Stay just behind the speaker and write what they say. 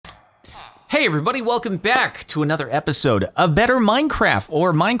Hey everybody, welcome back to another episode of Better Minecraft,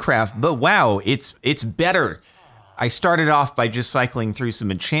 or Minecraft, but wow, it's better. I started off by just cycling through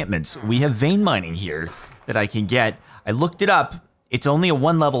some enchantments. We have vein mining here that I can get. I looked it up. It's only a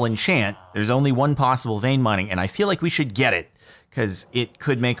 1-level enchant. There's only one possible vein mining, and I feel like we should get it because it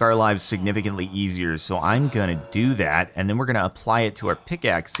could make our lives significantly easier. So I'm gonna do that, and then we're gonna apply it to our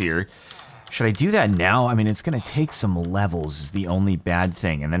pickaxe here. Should I do that now? I mean, it's going to take some levels is the only bad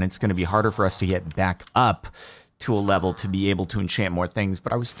thing, and then it's going to be harder for us to get back up to a level to be able to enchant more things.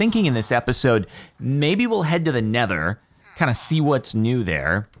 But I was thinking in this episode, maybe we'll head to the Nether, kind of see what's new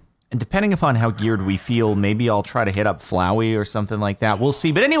there. And depending upon how geared we feel, maybe I'll try to hit up Flowey or something like that. We'll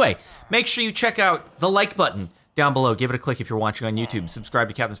see. But anyway, make sure you check out the like button down below. Give it a click if you're watching on YouTube. Subscribe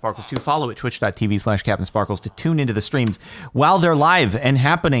to Captain Sparkles 2. Follow at twitch.tv/CaptainSparkles to tune into the streams while they're live and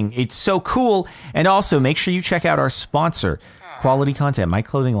happening. It's so cool. And also, make sure you check out our sponsor, Quality Content, my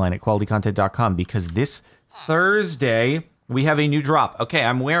clothing line at qualitycontent.com, because this Thursday, we have a new drop. Okay,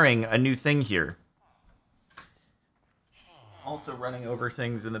 I'm wearing a new thing here. Also running over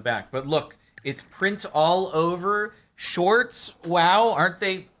things in the back. But look, it's print all over shorts. Wow, aren't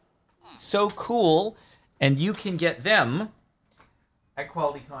they so cool? And you can get them at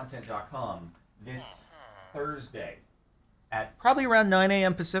qualitycontent.com this Thursday at probably around 9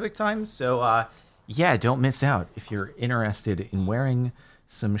 a.m. Pacific time. So, yeah, don't miss out if you're interested in wearing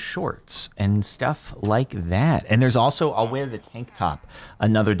some shorts and stuff like that. And there's also, I'll wear the tank top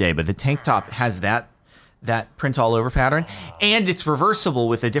another day, but the tank top has that print all over pattern, and it's reversible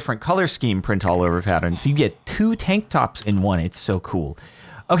with a different color scheme print all over pattern. So you get 2 tank tops in one. It's so cool.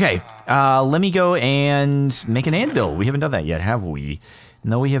 Okay, let me go and make an anvil. We haven't done that yet, have we?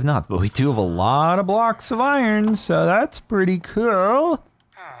 No, we have not, but we do have a lot of blocks of iron, so that's pretty cool.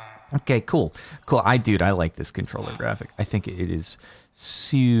 Okay, cool. Cool. I like this controller graphic. I think it is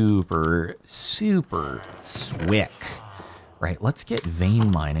super, super swick. Right, let's get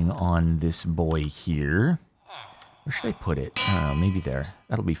vein mining on this boy here. Where should I put it? I don't know, maybe there.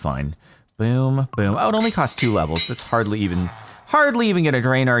 That'll be fine. Boom, boom. Oh, it only costs 2 levels. That's hardly even going to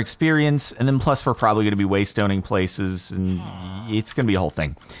drain our experience, and then plus we're probably going to be waystoning places, and it's going to be a whole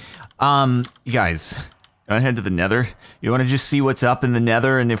thing. You guys, go ahead to the Nether. You want to just see what's up in the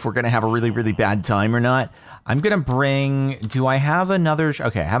Nether and if we're going to have a really, really bad time or not? I'm going to bring... Do I have another...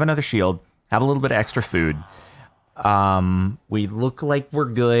 Okay, I have another shield. Have a little bit of extra food. We look like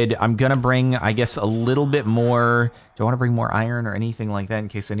we're good. I'm going to bring, I guess, a little bit more... Do I want to bring more iron or anything like that in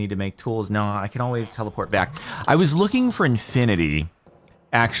case I need to make tools? No, I can always teleport back. I was looking for infinity,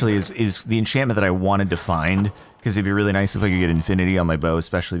 actually, is the enchantment that I wanted to find, because it'd be really nice if I could get infinity on my bow,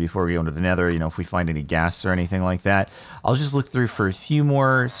 especially before we go into the Nether, you know, if we find any gas or anything like that. I'll just look through for a few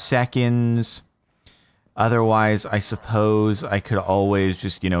more seconds. Otherwise, I suppose I could always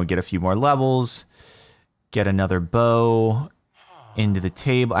just, you know, get a few more levels, get another bow into the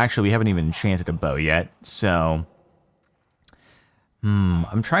table. Actually, we haven't even enchanted a bow yet, so...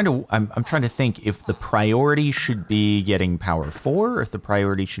 I'm trying to think if the priority should be getting power 4 or if the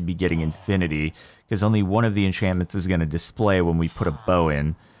priority should be getting infinity, because only one of the enchantments is going to display when we put a bow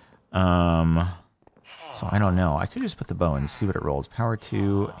in. So I don't know. I could just put the bow in and see what it rolls. Power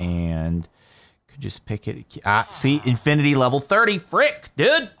 2 and could just pick it. See, infinity level 30. Frick,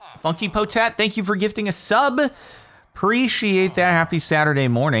 dude. Funky Potat, thank you for gifting a sub. Appreciate that. Happy Saturday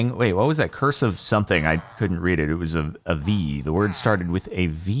morning. Wait, what was that? Curse of something. I couldn't read it. It was a V. The word started with a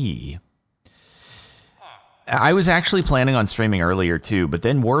V. I was actually planning on streaming earlier too, but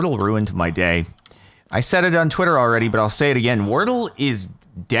then Wordle ruined my day. I said it on Twitter already, but I'll say it again. Wordle is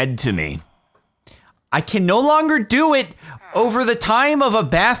dead to me. I can no longer do it over the time of a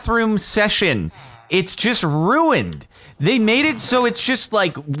bathroom session. It's just ruined. They made it so it's just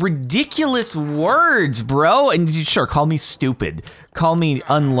like ridiculous words, bro. And sure, call me stupid, call me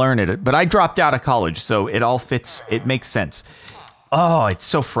unlearned, but I dropped out of college, so it all fits. It makes sense. Oh, it's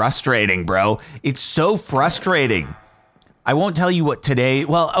so frustrating, bro. It's so frustrating. I won't tell you what today.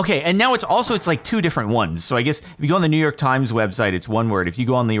 Well, okay, and now it's like 2 different ones. So I guess if you go on the New York Times website, it's one word. If you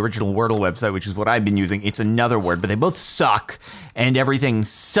go on the original Wordle website, which is what I've been using, it's another word. But they both suck, and everything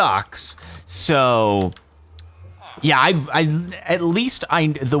sucks. So yeah,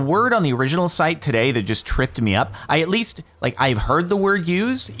 the word on the original site today that just tripped me up. I've heard the word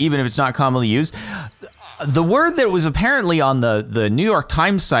used, even if it's not commonly used. The word that was apparently on the New York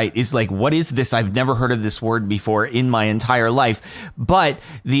Times site is like, what is this? I've never heard of this word before in my entire life. But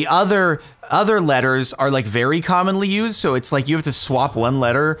the other letters are like very commonly used. So it's like you have to swap one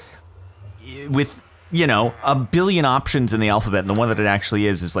letter with, you know, a billion options in the alphabet. And the one that it actually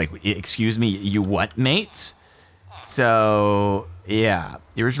is like, excuse me, you what, mate? So, yeah.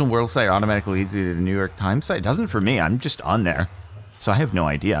 The original world site automatically leads you to the New York Times site. It doesn't for me. I'm just on there. So I have no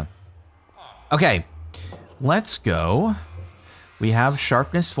idea. Okay. Let's go. We have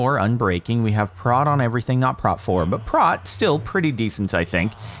sharpness 4, unbreaking. We have prot on everything, not prot 4, but prot still pretty decent, I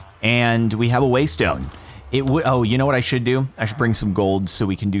think. And we have a waystone. Oh, you know what I should do? I should bring some gold so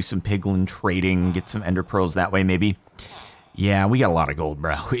we can do some piglin trading, get some ender pearls that way, maybe. Yeah, we got a lot of gold,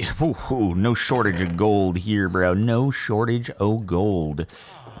 bro. No shortage of gold here, bro. No shortage of gold.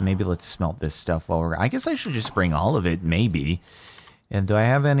 Maybe let's smelt this stuff while we're... I guess I should just bring all of it, maybe. And do I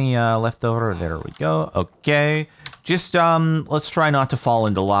have any left over? There we go. Okay. Just, let's try not to fall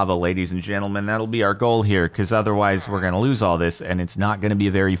into lava, ladies and gentlemen. That'll be our goal here, because otherwise we're going to lose all this, and it's not going to be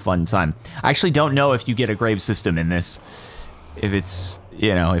a very fun time. I actually don't know if you get a grave system in this. If it's,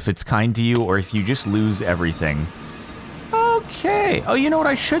 you know, if it's kind to you, or if you just lose everything. Okay. Oh, you know what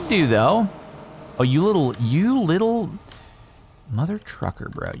I should do, though? Oh, you little... Mother trucker,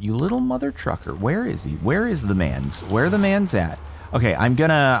 bro. You little mother trucker. Where is he? Where is the man's? Where the man's at? Okay, I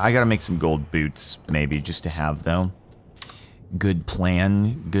gotta make some gold boots, maybe, just to have, though. Good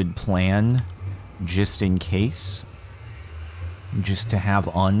plan, just in case. Just to have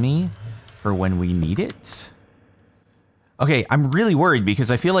on me for when we need it. Okay, I'm really worried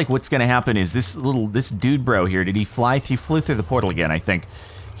because I feel like what's gonna happen is this dude bro here, he flew through the portal again, I think.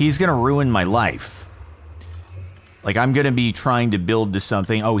 He's gonna ruin my life. Like, I'm gonna be trying to build to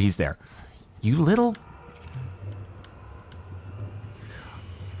something. Oh, he's there. You little...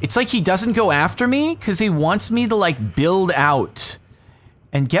 It's like he doesn't go after me because he wants me to, like, build out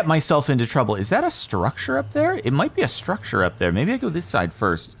and get myself into trouble. Is that a structure up there? It might be a structure up there. Maybe I go this side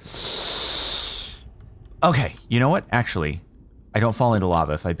first. Okay, you know what? Actually, I don't fall into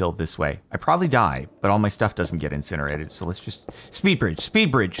lava if I build this way. I probably die, but all my stuff doesn't get incinerated. So let's just... Speed bridge,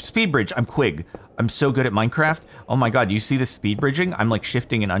 speed bridge, speed bridge. I'm Quig. I'm so good at Minecraft. Oh my god, you see the speed bridging? I'm, like,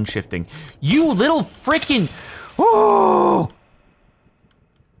 shifting and unshifting. You little freaking... Oh!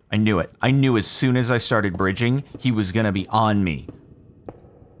 I knew it. I knew as soon as I started bridging, he was gonna be on me.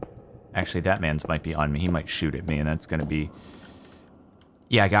 Actually, that man's might be on me. He might shoot at me, and that's gonna be...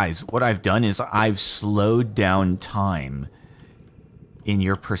 Yeah, guys, what I've done is I've slowed down time in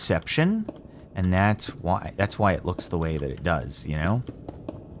your perception, and that's why it looks the way that it does, you know?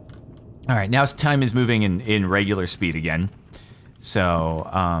 Alright, now time is moving in regular speed again. So,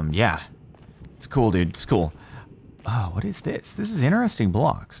 yeah. It's cool, dude. It's cool. Oh, what is this? This is interesting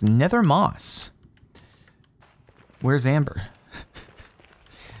blocks. Nether moss. Where's Amber?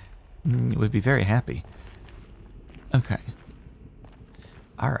 Would be very happy. Okay.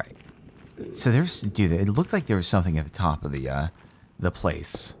 Alright. So there's... Dude, it looked like there was something at the top of the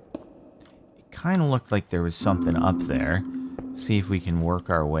place. It kind of looked like there was something up there. See if we can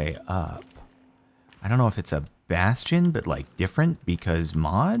work our way up. I don't know if it's a bastion, but like different because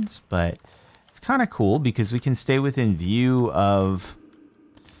mods, but it's kind of cool because we can stay within view of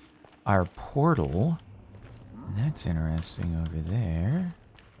our portal. And that's interesting over there.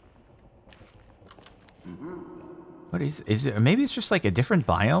 What is it? Maybe it's just like a different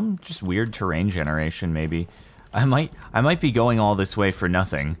biome, just weird terrain generation. Maybe I might be going all this way for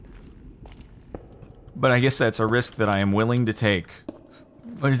nothing. But I guess that's a risk that I am willing to take.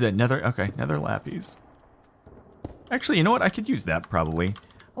 What is that? Nether? Okay, nether lappies. Actually, you know what? I could use that probably.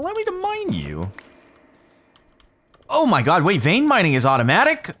 Allow me to mine you. Oh my god, wait, vein mining is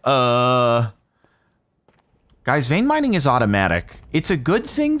automatic? Guys, vein mining is automatic. It's a good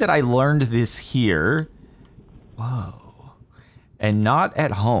thing that I learned this here. Whoa. And not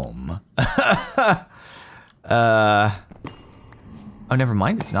at home. Oh, never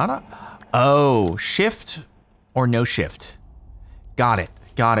mind, it's not a... Oh, shift or no shift. Got it.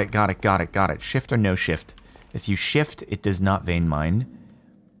 Got it, got it, got it, got it. Shift or no shift. If you shift, it does not vein mine.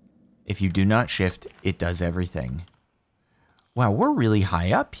 If you do not shift, it does everything. Wow, we're really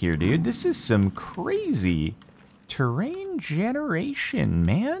high up here, dude. This is some crazy terrain generation,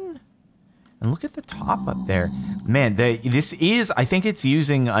 man. And look at the top up there. Man, this is, I think it's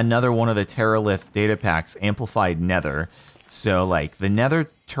using another one of the Terralith data packs, Amplified Nether. So, like, the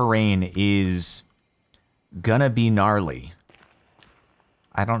nether terrain is gonna be gnarly.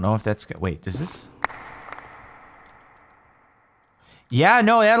 I don't know if that's... Wait, does this... Yeah,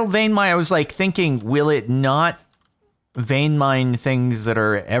 no, that'll vein mine. I was, like, thinking, will it not vein mine things that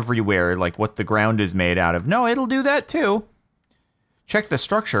are everywhere, like what the ground is made out of? No, it'll do that, too. Check the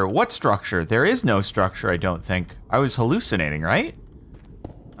structure. What structure? There is no structure, I don't think. I was hallucinating, right?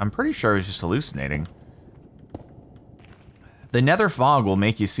 I'm pretty sure I was just hallucinating. The nether fog will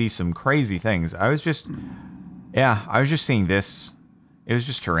make you see some crazy things. I was just... Yeah, I was just seeing this. It was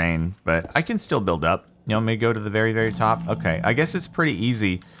just terrain, but I can still build up. You want me to go to the very, very top? Okay, I guess it's pretty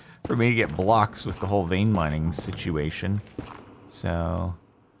easy for me to get blocks with the whole vein mining situation. So,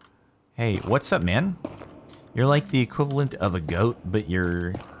 hey, what's up, man? You're like the equivalent of a goat, but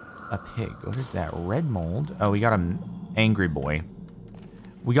you're a pig. What is that? Red mold? Oh, we got an angry boy.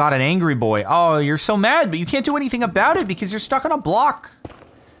 We got an angry boy. Oh, you're so mad, but you can't do anything about it because you're stuck on a block.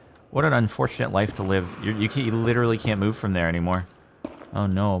 What an unfortunate life to live. You literally can't move from there anymore. Oh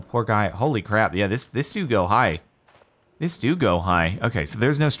no, poor guy. Holy crap. Yeah, this do go high. This do go high. Okay, so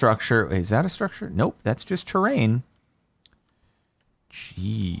there's no structure. Wait, is that a structure? Nope, that's just terrain.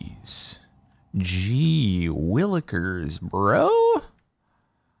 Jeez. Gee willikers, bro.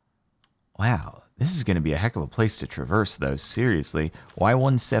 Wow, this is going to be a heck of a place to traverse, though. Seriously. Why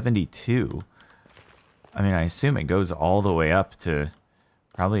 172? I mean, I assume it goes all the way up to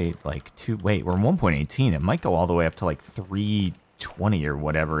probably like 2... Wait, we're 1.18. It might go all the way up to like 320 or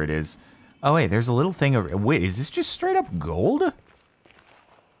whatever it is. Oh, wait, there's a little thing over... Wait, is this just straight up gold?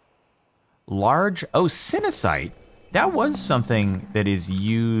 Large... Oh, Sinicite. That was something that is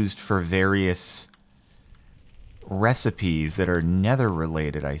used for various recipes that are nether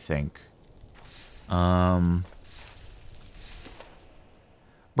related, I think. Bro, I'm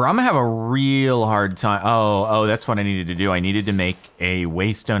gonna have a real hard time. Oh, that's what I needed to do. I needed to make a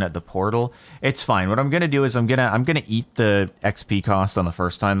waystone at the portal. It's fine. What I'm gonna do is I'm gonna eat the XP cost on the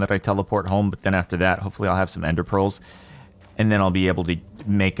first time that I teleport home, but then after that, hopefully I'll have some ender pearls. And then I'll be able to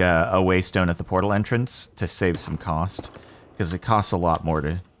make a waystone at the portal entrance to save some cost. Because it costs a lot more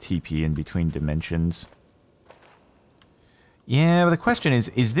to TP in between dimensions. Yeah, but the question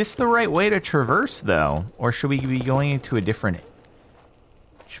is this the right way to traverse, though? Or should we be going into a different...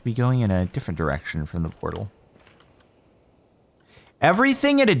 Should be going in a different direction from the portal?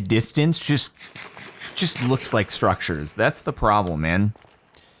 Everything at a distance just looks like structures. That's the problem, man.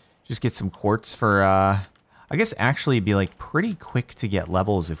 Just get some quartz for... I guess actually it'd be like pretty quick to get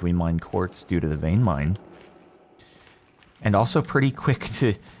levels if we mine quartz due to the vein mine. And also pretty quick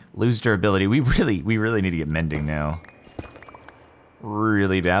to lose durability. We really need to get mending now.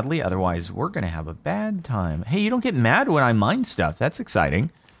 Really badly, otherwise we're gonna have a bad time. Hey, you don't get mad when I mine stuff. That's exciting.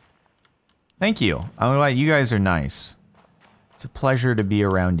 Thank you. Oh, you guys are nice. It's a pleasure to be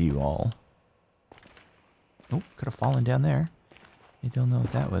around you all. Oh, could have fallen down there. I don't know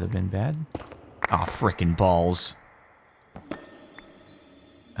if that would have been bad. Aw, frickin' balls.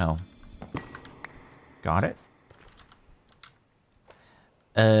 Oh. Got it.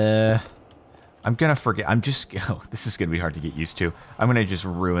 I'm gonna forget. Oh, this is gonna be hard to get used to. I'm gonna just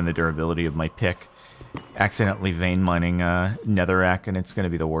ruin the durability of my pick. Accidentally vein mining netherrack, and it's gonna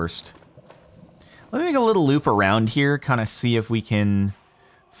be the worst. Let me make a little loop around here, kind of see if we can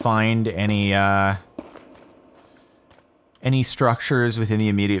find any structures within the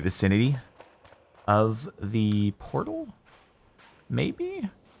immediate vicinity of the portal? Maybe?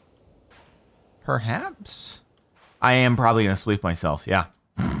 Perhaps? I am probably going to sleep myself, yeah.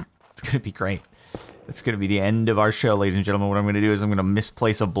 It's going to be great. It's going to be the end of our show, ladies and gentlemen. What I'm going to do is I'm going to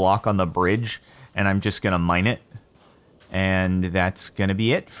misplace a block on the bridge, and I'm just going to mine it. And that's going to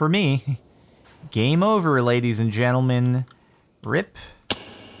be it for me. Game over, ladies and gentlemen. Rippin'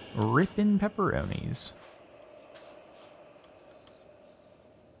 pepperonis.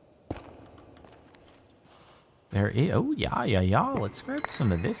 There is, oh, yeah. Let's grab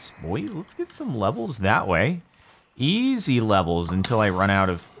some of this, boys. Let's get some levels that way. Easy levels until I run out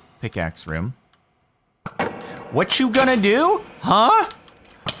of pickaxe room. What you gonna do? Huh?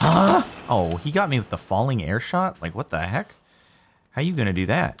 Huh? Oh, he got me with the falling air shot? Like, what the heck? How you gonna do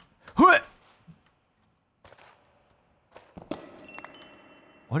that?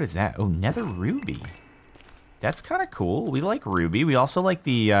 What is that? Oh, nether ruby. That's kind of cool. We like ruby. We also like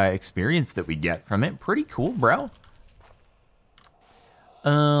the experience that we get from it. Pretty cool, bro.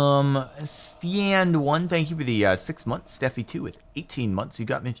 Stand1, thank you for the 6 months. Steffi2 with 18 months. You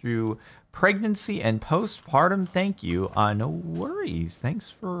got me through pregnancy and postpartum. Thank you. No worries. Thanks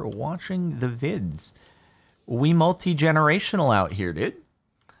for watching the vids. We multi-generational out here, dude.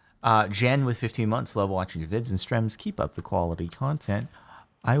 Jen with 15 months. Love watching your vids and streams. Keep up the quality content.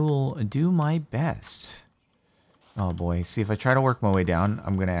 I will do my best. Oh boy, see, if I try to work my way down,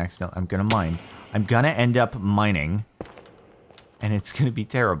 I'm gonna mine. I'm gonna end up mining, and it's gonna be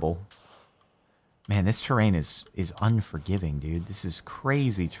terrible. Man, this terrain is unforgiving, dude. This is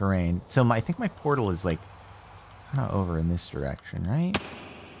crazy terrain. So I think my portal is like kind of over in this direction, right?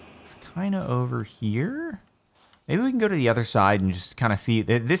 It's kind of over here. Maybe we can go to the other side and just kind of see.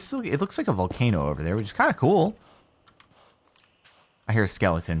 This, it looks like a volcano over there, which is kind of cool. I hear a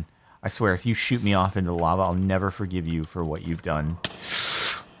skeleton. I swear, if you shoot me off into the lava, I'll never forgive you for what you've done.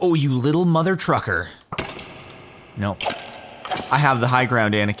 Oh, you little mother trucker. No. I have the high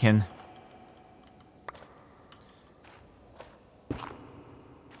ground, Anakin.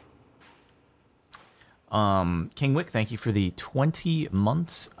 King Wick, thank you for the 20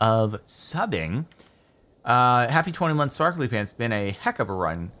 months of subbing. Happy 20 months, Sparkly Pants. Been a heck of a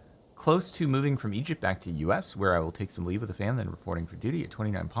run. Close to moving from Egypt back to U.S., where I will take some leave with the fam, then reporting for duty at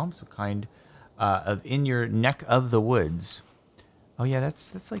 29 Palms. So kind of in your neck of the woods. Oh yeah,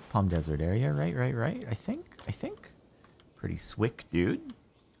 that's like Palm Desert area, right. I think. Pretty swick, dude.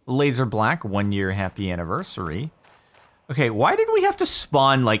 Laser Black, 1 year happy anniversary. Okay, why did we have to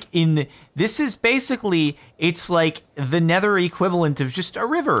spawn like in the... This is basically, it's like the Nether equivalent of just a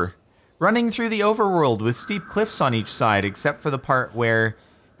river running through the overworld with steep cliffs on each side, except for the part where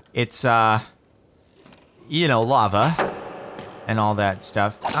it's, you know, lava and all that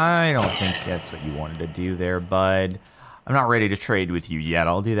stuff. I don't think that's what you wanted to do there, bud. I'm not ready to trade with you yet.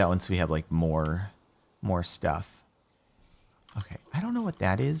 I'll do that once we have, like, more stuff. Okay, I don't know what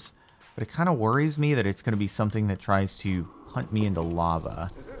that is, but it kind of worries me that it's going to be something that tries to hunt me into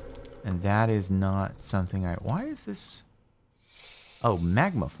lava. And that is not something I... Why is this... Oh,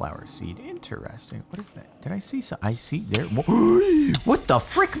 magma flower seed. Interesting. What is that? Did I see some... I see there... What the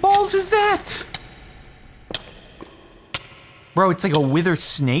frick balls is that? Bro, it's like a wither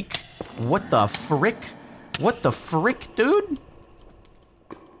snake. What the frick? What the frick, dude?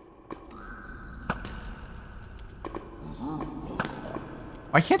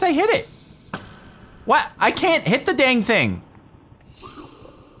 Why can't I hit it? What? I can't hit the dang thing.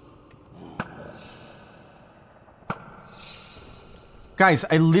 Guys,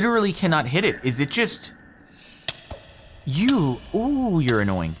 I literally cannot hit it. Is it just... You... Ooh, you're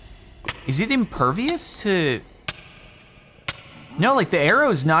annoying. Is it impervious to... No, like the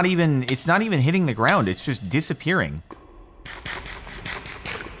arrow's not even... It's not even hitting the ground. It's just disappearing.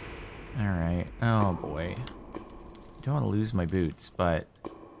 Alright. Oh, boy. I don't want to lose my boots, but...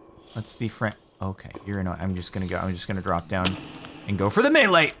 Let's be frank... Okay, you're annoying. I'm just gonna drop down and go for the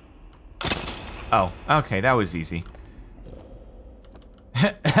melee! Oh, okay, that was easy.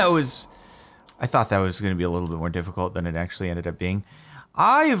 I thought that was going to be a little bit more difficult than it actually ended up being.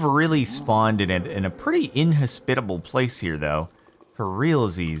 I've really spawned in a pretty inhospitable place here, though. For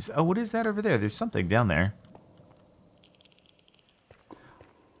realsies. Oh, what is that over there? There's something down there.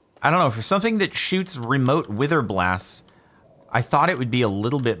 I don't know. For something that shoots remote wither blasts, I thought it would be a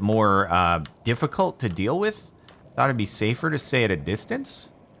little bit more difficult to deal with. Thought it'd be safer to stay at a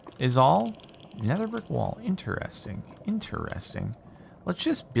distance, is all. Nether brick wall. Interesting. Interesting. Let's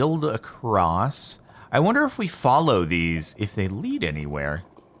just build across. I wonder if we follow these, if they lead anywhere.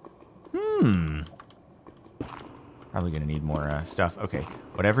 Probably gonna need more stuff. Okay,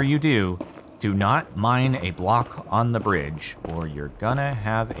 whatever you do, do not mine a block on the bridge, or you're gonna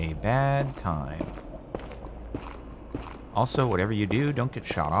have a bad time. Also, whatever you do, don't get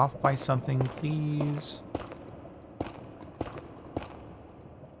shot off by something, please.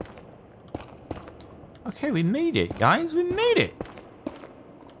 Okay, we made it, guys. We made it.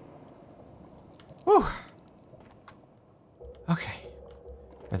 Whew. Okay.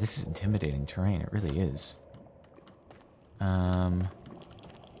 Oh, this is intimidating terrain. It really is. I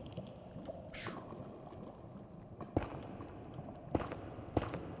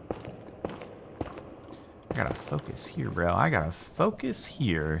gotta focus here, bro. I gotta focus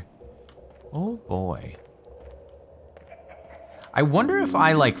here. Oh, boy. I wonder if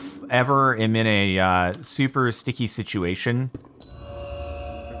I, like, ever am in a super sticky situation.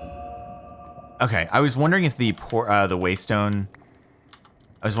 Okay, I was wondering if the waystone...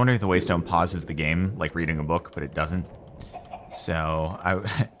 I was wondering if the waystone pauses the game, like reading a book, but it doesn't. So,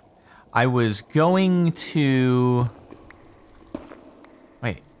 I was going to...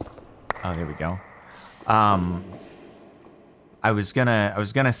 Wait. Oh, there we go. I was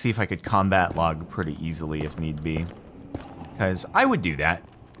gonna see if I could combat log pretty easily if need be. Because I would do that.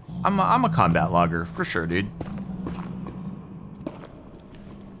 I'm a combat logger, for sure, dude.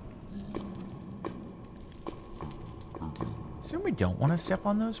 Assume we don't want to step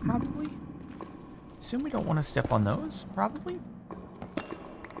on those, probably. Assume we don't want to step on those, probably.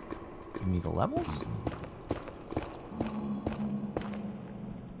 Give me the levels.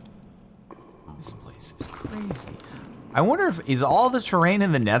 This place is crazy. I wonder if, is all the terrain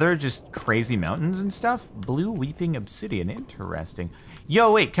in the Nether just crazy mountains and stuff? Blue Weeping Obsidian, interesting.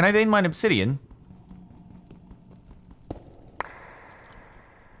 Yo, wait, can I vein mine obsidian?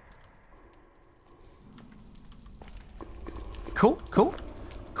 Cool, cool,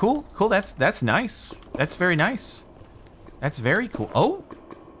 cool, cool. That's nice. That's very nice. That's very cool. Oh,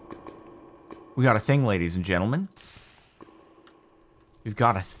 we got a thing, ladies and gentlemen. We've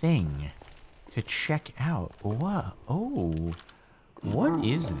got a thing. to check out. What? Oh, what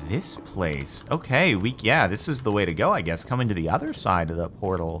is this place? Okay, yeah, this is the way to go, I guess. Coming to the other side of the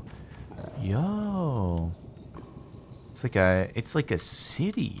portal. Yo, it's like a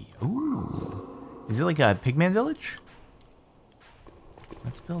city. Ooh, is it like a pigman village?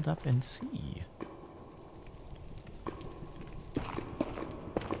 Let's build up and see.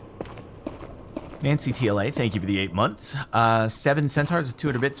 Nancy TLA, thank you for the 8 months. 7 centaurs with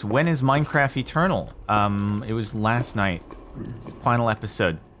 200 bits. When is Minecraft Eternal? It was last night. Final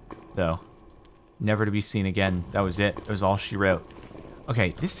episode, though. Never to be seen again. That was it. It was all she wrote. Okay,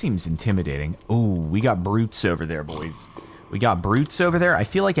 this seems intimidating. Ooh, we got brutes over there, boys. We got brutes over there. I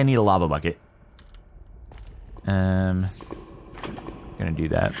feel like I need a lava bucket. Gonna do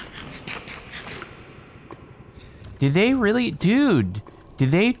that. Did they really... Dude... Did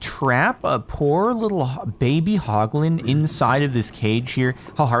they trap a poor little baby hoglin inside of this cage here?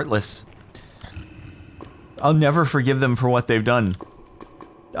 How heartless. I'll never forgive them for what they've done.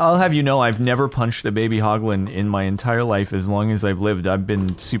 I'll have you know I've never punched a baby hoglin in my entire life as long as I've lived. I've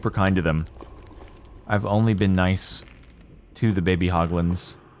been super kind to them. I've only been nice to the baby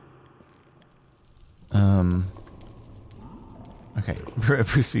hoglins. Okay,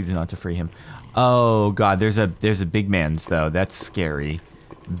 proceeds not to free him. Oh god, there's a big man's though. That's scary.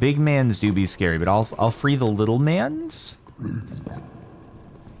 Big mans do be scary, but I'll free the little mans.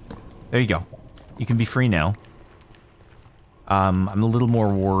 There you go. You can be free now. I'm a little more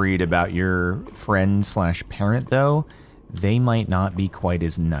worried about your friend slash parent though. They might not be quite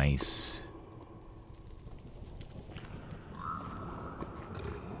as nice.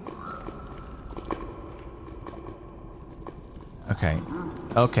 Okay.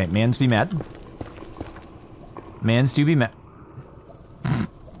 Okay, mans be mad. Mans do be mad.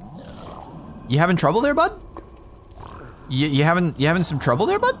 You having trouble there, bud? You having some trouble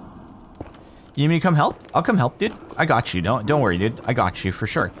there, bud? You need me to come help? I'll come help, dude. I got you. Don't worry, dude. I got you for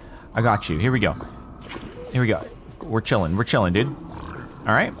sure. I got you. Here we go. Here we go. We're chilling. We're chilling, dude.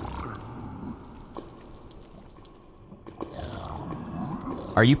 All right.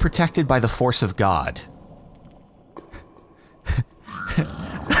 Are you protected by the force of God?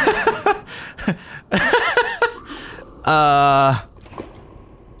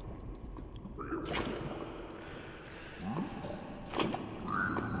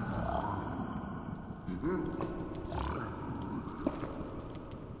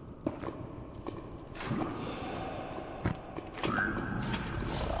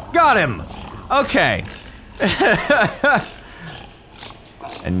 Got him! Okay.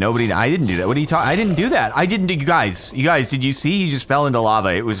 And nobody, I didn't do that. What are you talking? I didn't do that. I didn't do, you guys, did you see? He just fell into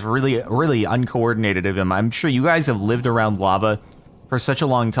lava. It was really, really uncoordinated of him. I'm sure you guys have lived around lava for such a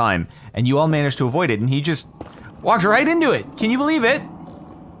long time, and you all managed to avoid it, and he just walked right into it. Can you believe it?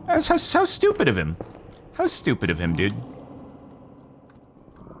 How stupid of him. How stupid of him, dude.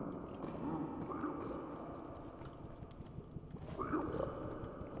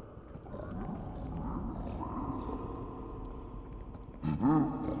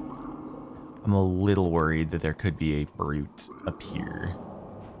 I'm a little worried that there could be a brute up here.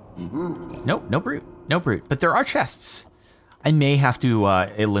 Nope, no brute. No brute. But there are chests. I may have to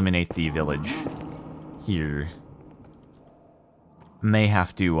eliminate the village here. May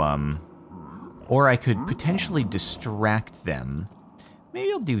have to, or I could potentially distract them.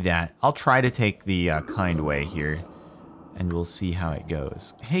 Maybe I'll do that. I'll try to take the kind way here, and we'll see how it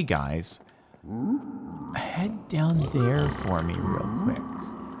goes. Hey, guys. Head down there for me real quick.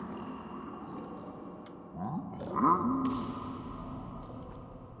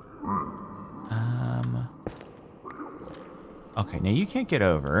 Okay, now you can't get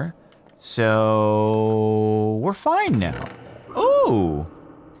over. So we're fine now. Ooh!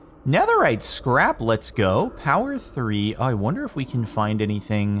 Netherite scrap, let's go. Power 3. Oh, I wonder if we can find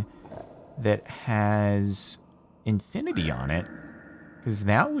anything that has infinity on it. Because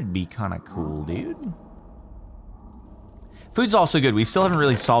that would be kind of cool, dude. Food's also good. We still haven't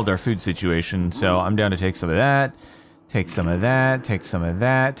really solved our food situation, so I'm down to take some of that. Take some of that. Take some of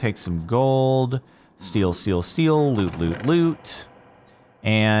that. Take some gold. Steal, steal, steal. Loot, loot, loot.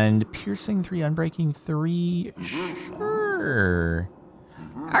 And piercing 3, unbreaking 3. Sure.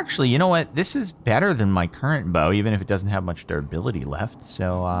 Actually, you know what? This is better than my current bow, even if it doesn't have much durability left.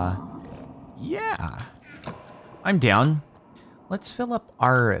 So, yeah. I'm down. Let's fill up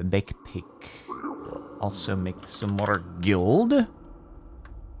our bake pick. Also make some more gold.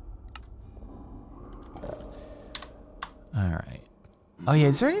 Alright. Oh yeah,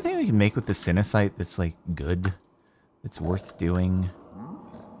 is there anything we can make with the Sinusite that's like good? That's worth doing?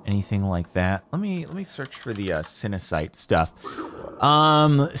 Anything like that? Let me search for the Sinusite stuff.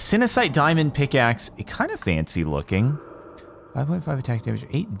 Sinusite diamond pickaxe. It kind of fancy looking. 5.5 attack damage,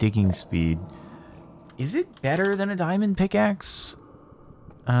 8 digging speed. Is it better than a diamond pickaxe?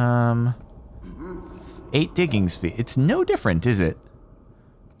 8 digging speed. It's no different, is it?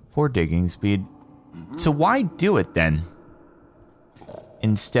 4 digging speed. So why do it then?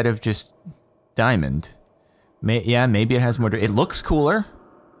 Instead of just diamond. Yeah, maybe it has more. It looks cooler.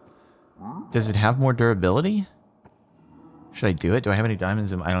 Does it have more durability? Should I do it? Do I have any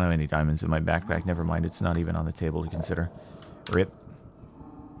diamonds? I don't have any diamonds in my backpack. Never mind. It's not even on the table to consider. Rip.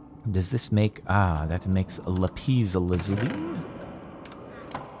 Does this make... Ah, that makes lapis lazuli.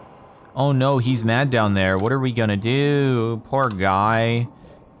 Oh no, he's mad down there. What are we gonna do? Poor guy.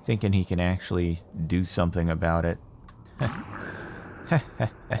 Thinking he can actually do something about it. Okay.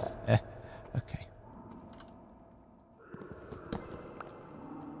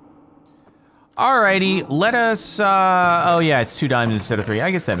 Alrighty, let us, oh yeah, it's 2 diamonds instead of 3.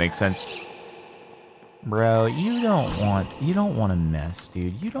 I guess that makes sense. Bro, you don't want to mess,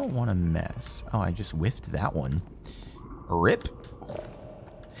 dude. You don't want to mess. Oh, I just whiffed that one. Rip.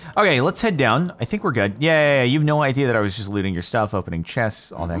 Okay, let's head down. I think we're good. Yeah, you have no idea that I was just looting your stuff, opening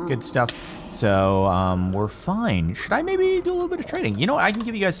chests, all that good stuff. So, we're fine. Should I maybe do a little bit of trading? You know what? I can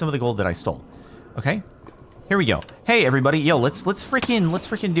give you guys some of the gold that I stole. Okay? Here we go. Hey, everybody. Yo, let's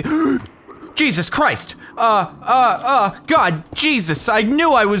freaking do... Jesus Christ! God, Jesus, I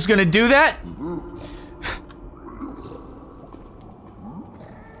knew I was gonna do that!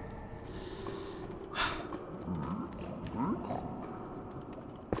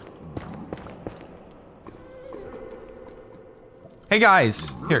 Hey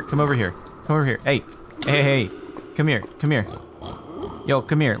guys, here, come over here. Come over here. Hey, come here, come here. Yo,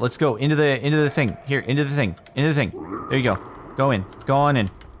 come here. Let's go into the thing. Here, into the thing. There you go. Go in. Go on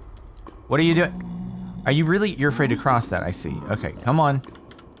in. What are you doing? Are you really? You're afraid to cross that, I see. Okay, come on.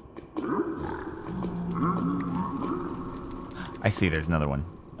 I see there's another one.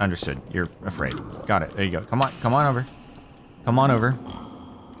 Understood. You're afraid. Got it. There you go. Come on over. Come on over.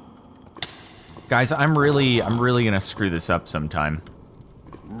 Guys, I'm really gonna screw this up sometime.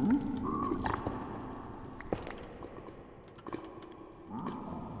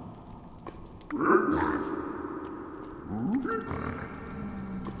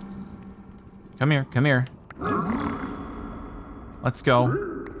 Come here. Let's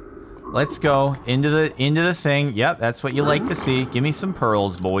go. Let's go into the thing. Yep, that's what you like to see. Give me some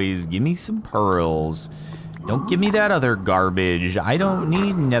pearls, boys. Give me some pearls. Don't give me that other garbage. I don't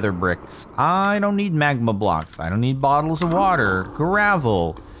need nether bricks. I don't need magma blocks. I don't need bottles of water.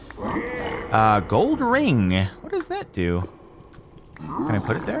 Gravel. Gold ring. What does that do? Can I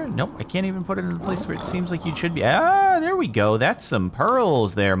put it there? Nope, I can't even put it in the place where it seems like you should be. Ah, there we go. That's some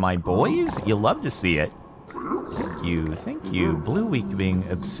pearls there, my boys. You love to see it. Thank you. Blue weeping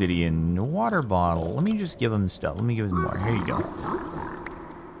obsidian water bottle. Let me just give him stuff. Let me give him more. Here you go.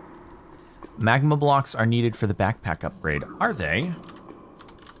 Magma blocks are needed for the backpack upgrade. Are they?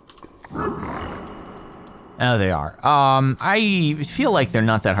 Oh, they are. I feel like they're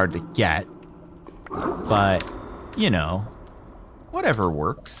not that hard to get. But, you know, whatever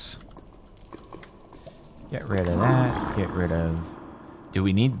works. Get rid of that. Get rid of... Do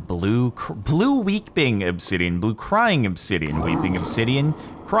we need blue weeping obsidian, blue crying obsidian, weeping obsidian,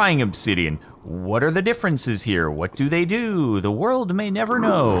 crying obsidian? What are the differences here? What do they do? The world may never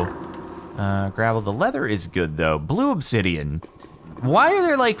know. Gravel, the leather is good though. Blue obsidian. Why are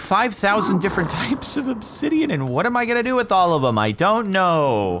there like 5,000 different types of obsidian and what am I gonna do with all of them? I don't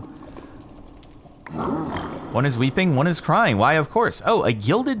know. One is weeping, one is crying. Why, of course. Oh, a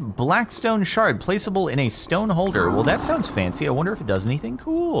gilded blackstone shard placeable in a stone holder. Well, that sounds fancy. I wonder if it does anything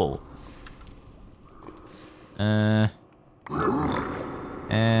cool. Though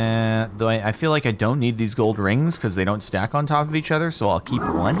I feel like I don't need these gold rings because they don't stack on top of each other, so I'll keep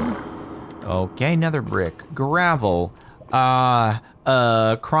one. Okay, nether brick. Gravel.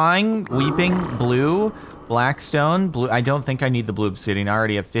 Crying, weeping, blue, blackstone, blue. I don't think I need the blue obsidian. I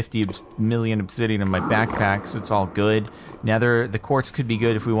already have 50 million obsidian in my backpack, so it's all good. Nether, the quartz could be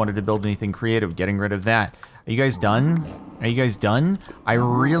good if we wanted to build anything creative. Getting rid of that. Are you guys done? Are you guys done? I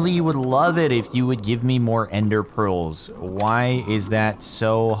really would love it if you would give me more ender pearls. Why is that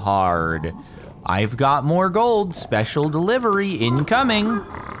so hard? I've got more gold. Special delivery incoming.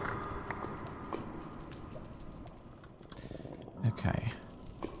 Okay.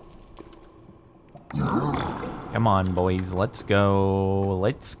 Come on, boys. Let's go.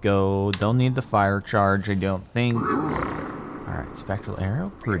 Let's go. Don't need the fire charge, I don't think. Alright, spectral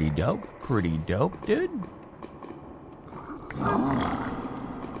arrow. Pretty dope. Pretty dope, dude.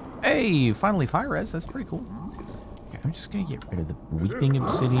 Hey, finally fire res. That's pretty cool. Okay, I'm just gonna get rid of the weeping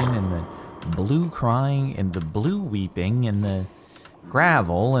obsidian and the blue crying and the blue weeping and the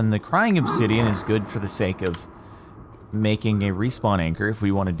gravel, and the crying obsidian is good for the sake of making a respawn anchor if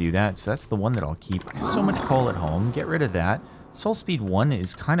we want to do that. So that's the one that I'll keep. I have so much coal at home. Get rid of that. Soul speed 1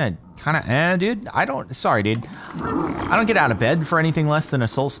 is kind of, dude. Sorry, dude. I don't get out of bed for anything less than a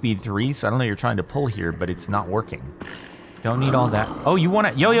soul speed 3, so I don't know what you're trying to pull here, but it's not working. Don't need all that. Oh, you want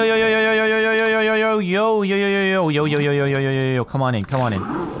to, yo, come on in.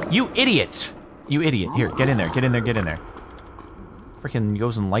 You idiot. You idiot. Here, get in there. Freaking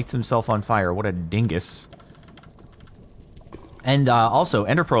goes and lights himself on fire. What a dingus. And also,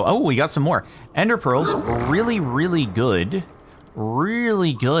 Ender Pearl. Oh, we got some more. Ender Pearls, really good.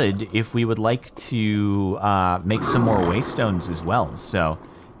 Really good if we would like to make some more Waystones as well. So,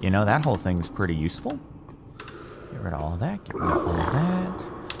 you know, that whole thing's pretty useful. Get rid of all that. Get rid of all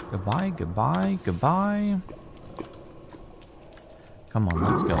that. Goodbye. Come on,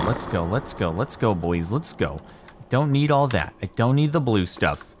 let's go, boys. Let's go. Don't need all that. I don't need the blue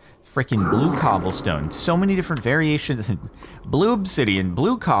stuff. Freaking blue cobblestone. So many different variations. Blue obsidian,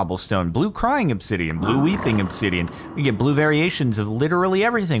 blue cobblestone, blue crying obsidian, blue weeping obsidian. We get blue variations of literally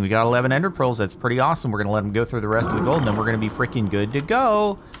everything. We got 11 ender pearls. That's pretty awesome. We're going to let them go through the rest of the gold, and then we're going to be freaking good to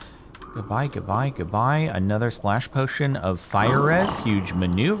go. Goodbye. Another splash potion of fire res. Huge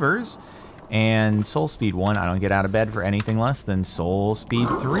maneuvers. And soul speed 1. I don't get out of bed for anything less than soul speed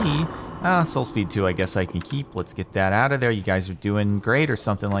 3. Soul speed 2 I guess I can keep. Let's get that out of there. You guys are doing great or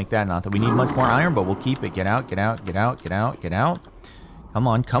something like that. Not that we need much more iron, but we'll keep it. Get out. Come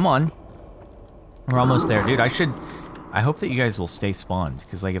on. We're almost there. Dude, I hope that you guys will stay spawned,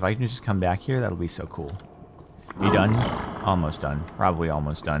 because like if I can just come back here, that'll be so cool. You done? Almost done. Probably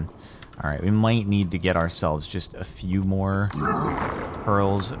almost done. Alright, we might need to get ourselves just a few more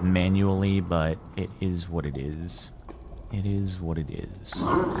pearls manually, but it is what it is. It is what it is.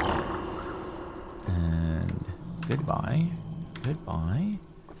 And goodbye.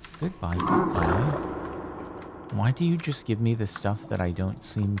 Why do you just give me the stuff that I don't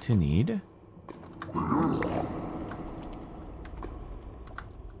seem to need?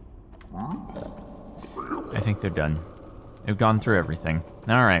 I think they're done. They've gone through everything.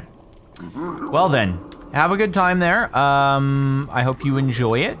 Alright. Well then, have a good time there. I hope you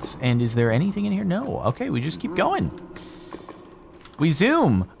enjoy it. And is there anything in here? No. Okay, we just keep going. We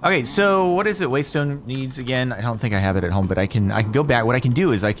zoom. Okay, so what is it Waystone needs again? I don't think I have it at home, but I can go back. What I can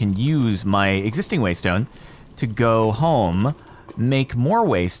do is I can use my existing Waystone to go home, make more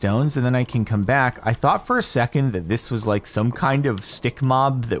Waystones, and then I can come back. I thought for a second that this was like some kind of stick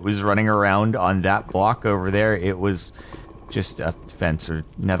mob that was running around on that block over there. It was just a fence or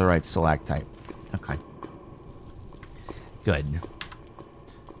netherite stalactite. Okay. Good.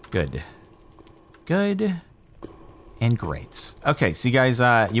 And great. Okay, so you guys,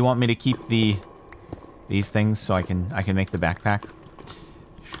 you want me to keep these things so I can make the backpack?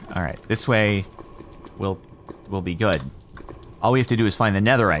 All right, this way we'll be good. All we have to do is find the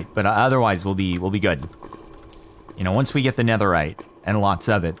netherite, but otherwise we'll be good. You know, once we get the netherite and lots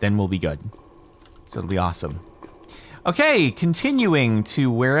of it, then we'll be good. So it'll be awesome. Okay, continuing to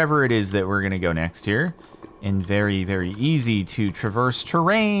wherever it is that we're gonna go next here, in very easy to traverse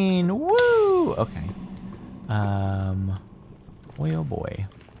terrain. Woo! Okay. Boy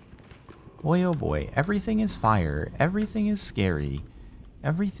oh boy. Everything is fire. Everything is scary.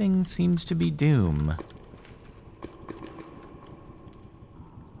 Everything seems to be doom.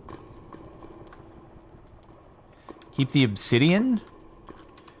 Keep the obsidian?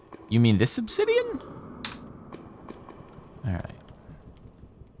 You mean this obsidian? Alright.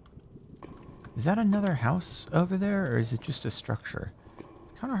 Is that another house over there, or is it just a structure?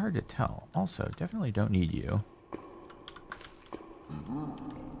 It's kind of hard to tell. Also, definitely don't need you.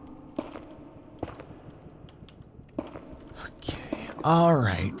 Okay.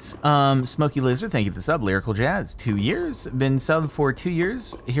 Alright. Smoky Lizard, thank you for the sub. Lyrical Jazz, 2 years. Been sub for 2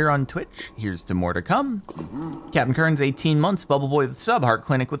 years here on Twitch. Here's to more to come. Captain Kern's 18 months. Bubble Boy with a sub. Heart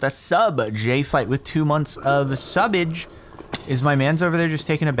Clinic with a sub. J Fight with 2 months of subbage. Is my man's over there just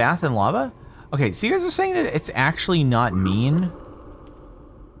taking a bath in lava? Okay, so you guys are saying that it's actually not mean?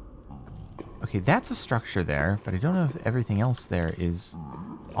 Okay, that's a structure there, but I don't know if everything else there is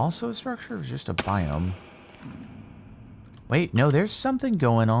also a structure or just a biome. Wait, no, there's something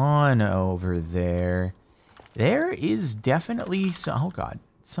going on over there. There is definitely oh god,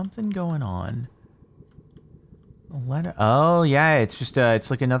 something going on. Oh yeah, it's just it's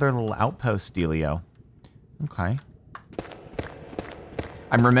like another little outpost dealio. Okay.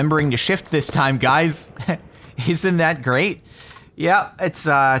 I'm remembering to shift this time, guys. Isn't that great? Yeah, it's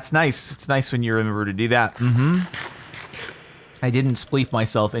nice. It's nice when you remember to do that. I didn't spleef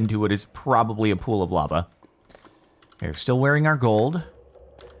myself into what is probably a pool of lava. We're still wearing our gold.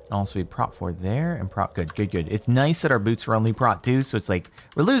 Also, we prop 4 there and prop good. It's nice that our boots are only prop 2, so it's like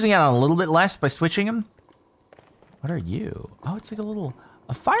we're losing out on a little bit less by switching them. What are you? Oh, it's like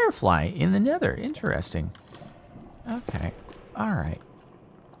a firefly in the nether. Interesting. Okay. All right.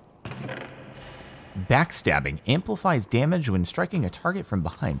 Backstabbing amplifies damage when striking a target from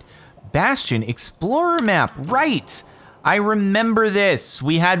behind. Bastion Explorer map. Right. I remember this.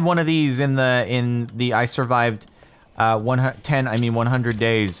 We had one of these in the I survived 100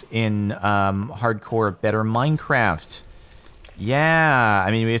 days in hardcore better Minecraft. Yeah,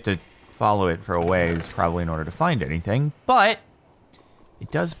 I mean, we have to follow it for a ways probably in order to find anything, but it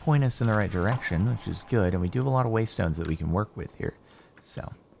does point us in the right direction, which is good, and we do have a lot of waystones that we can work with here.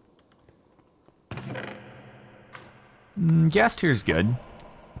 So gas tier's good.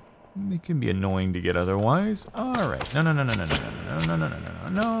 It can be annoying to get otherwise. All right.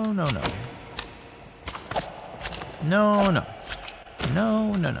 No.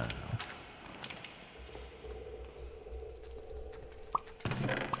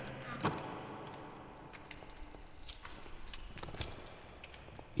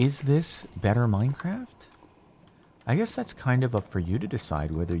 Is this better Minecraft? I guess that's kind of up for you to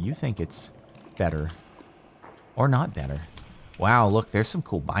decide whether you think it's better or not better. Wow, look, there's some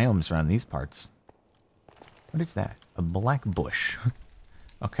cool biomes around these parts. What is that? A black bush.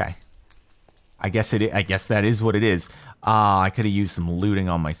 Okay. I guess that is what it is. I could have used some looting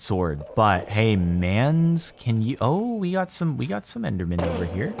on my sword, but hey, mans, can you? Oh, we got some Endermen over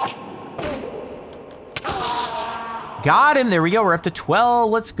here. Got him. There we go. We're up to 12.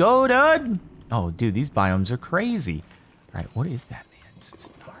 Let's go, dude. Oh, dude, these biomes are crazy. All right, what is that, mans?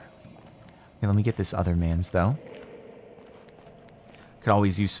 It's gnarly. Okay, let me get this other mans though. Could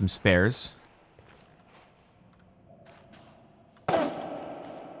always use some spares.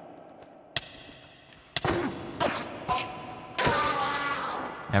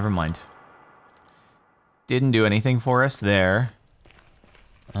 Never mind. Didn't do anything for us there.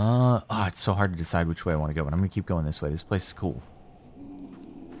 Oh, it's so hard to decide which way I want to go, but I'm going to keep going this way. This place is cool.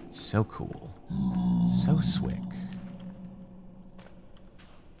 So cool. So swick.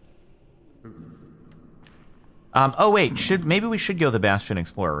 Oh wait, maybe we should go the Bastion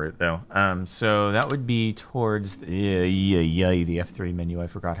Explorer route though. So that would be towards the F3 menu. I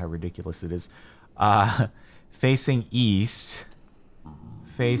forgot how ridiculous it is. Facing east,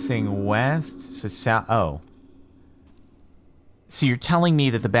 facing west, so south. Oh, so you're telling me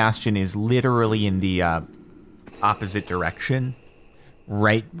that the Bastion is literally in the opposite direction,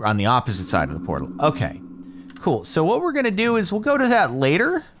 right on the opposite side of the portal. Okay, cool. So what we're gonna do is we'll go to that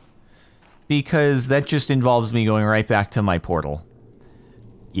later, because that just involves me going right back to my portal.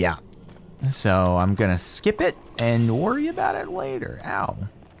 Yeah. So I'm gonna skip it and worry about it later. Ow.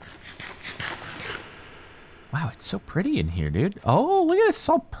 Wow, it's so pretty in here, dude. Oh, look at this. It's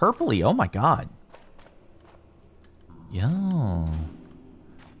all purpley. Oh my god. Yo.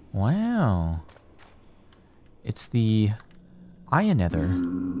 Wow. It's the Iron Nether.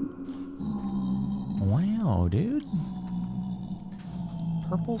 Wow, dude.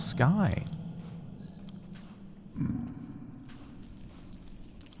 Purple sky.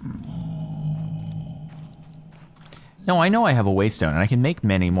 No, I know I have a waystone, and I can make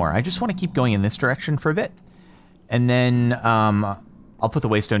many more. I just want to keep going in this direction for a bit. And then I'll put the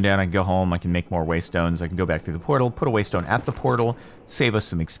waystone down, I can go home, I can make more waystones, I can go back through the portal, put a waystone at the portal, save us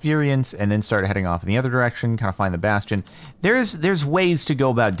some experience, and then start heading off in the other direction, kind of find the Bastion. There's ways to go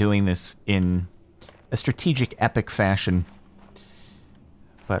about doing this in a strategic, epic fashion.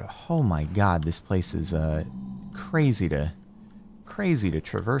 But oh my god, this place is crazy to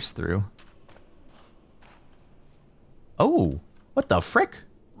traverse through. Oh, what the frick?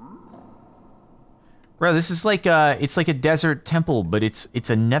 Bro, this is like it's like a desert temple, but it's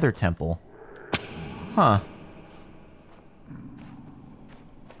a nether temple. Huh.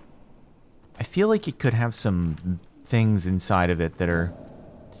 I feel like it could have some things inside of it that are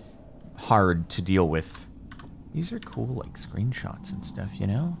hard to deal with. These are cool, like, screenshots and stuff, you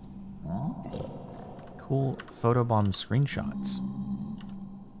know? Cool photobomb screenshots.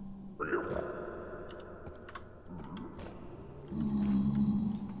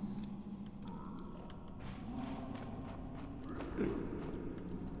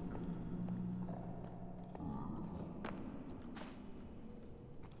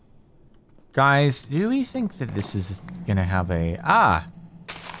 Guys, do we think that this is gonna have a... Ah!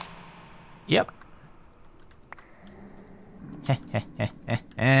 Yep.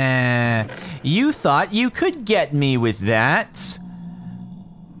 You thought you could get me with that,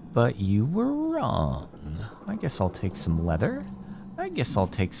 but you were wrong. I guess I'll take some leather. I guess I'll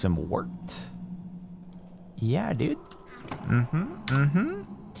take some wart. Yeah, dude.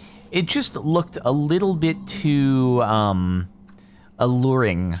 It just looked a little bit too,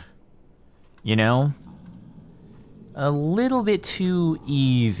 alluring. You know? A little bit too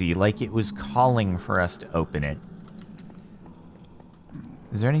easy, like it was calling for us to open it.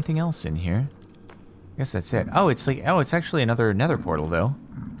 Is there anything else in here? I guess that's it. Oh, it's actually another nether portal, though.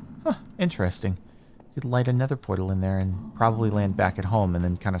 Huh, interesting. Could light a nether portal in there and probably land back at home and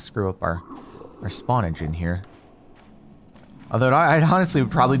then kind of screw up our spawnage in here. Although I'd honestly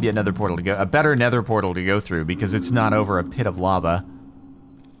would probably be a better nether portal to go through because it's not over a pit of lava.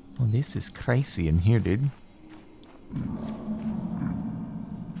 Oh, this is crazy in here, dude.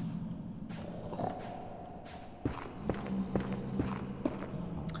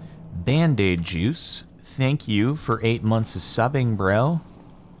 Band-Aid juice. Thank you for 8 months of subbing, bro.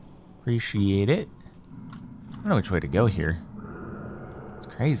 Appreciate it. I don't know which way to go here. It's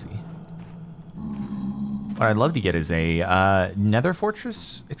crazy. What I'd love to get is a Nether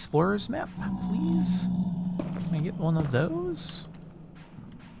Fortress Explorer's map, please. Can I get one of those?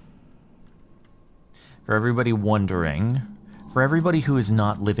 For everybody wondering, for everybody who is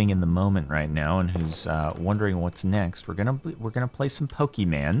not living in the moment right now and who's wondering what's next, we're gonna play some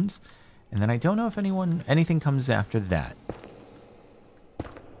Pokemans, and then I don't know if anything comes after that.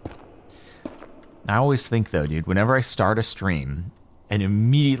 I always think though, dude, whenever I start a stream, and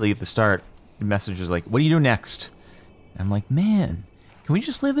immediately at the start, the message is like, "What do you do next?" And I'm like, man, can we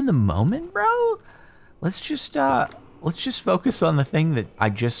just live in the moment, bro? Let's just focus on the thing that I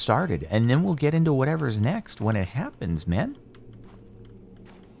just started, and then we'll get into whatever's next when it happens, man.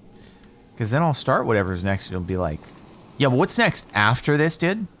 Because then I'll start whatever's next, and it'll be like, yeah, but what's next after this,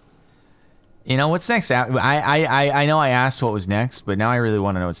 dude? You know, what's next? I know I asked what was next, but now I really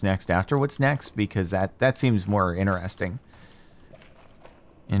want to know what's next after what's next, because that seems more interesting.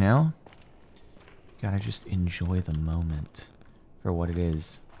 You know? Gotta just enjoy the moment for what it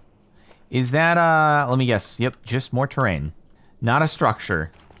is. Is that, let me guess. Yep, just more terrain. Not a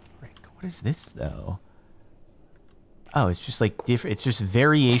structure. Rick, what is this, though? Oh, it's just like it's just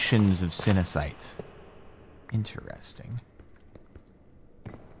variations of Sinusite. Interesting.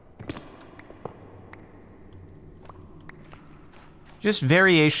 Just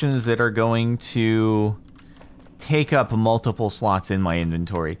variations that are going to take up multiple slots in my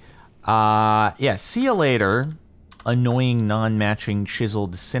inventory. Yeah, see you later, annoying non-matching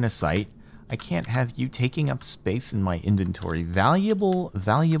chiseled Sinusite. I can't have you taking up space in my inventory. Valuable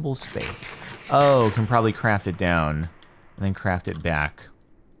space. Oh, can probably craft it down and then craft it back.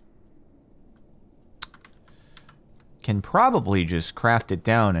 Can probably just craft it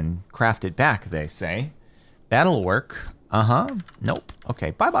down and craft it back, they say. That'll work. Nope.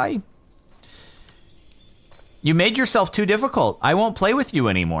 Okay, bye-bye. You made yourself too difficult. I won't play with you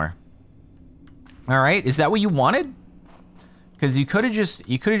anymore. All right, is that what you wanted? Because you could have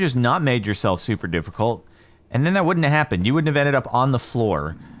just not made yourself super difficult, and then that wouldn't have happened. You wouldn't have ended up on the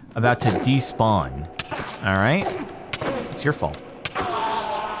floor, about to despawn. All right, it's your fault.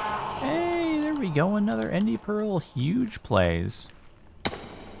 Hey, there we go. Another Endy Pearl. Huge plays.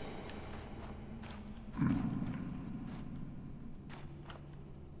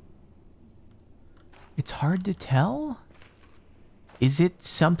 It's hard to tell. Is it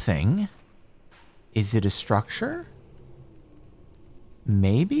something? Is it a structure?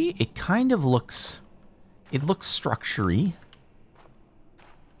 Maybe? It kind of looks... It looks structure-y.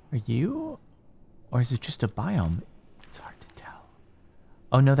 Are you? Or is it just a biome? It's hard to tell.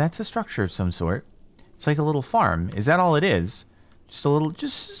 Oh, no, that's a structure of some sort. It's like a little farm. Is that all it is? Just a little...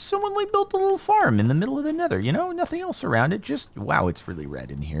 Just someone like built a little farm in the middle of the nether, you know? Nothing else around it. Just... Wow, it's really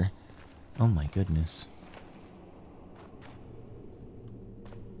red in here. Oh, my goodness.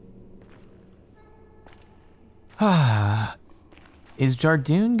 Is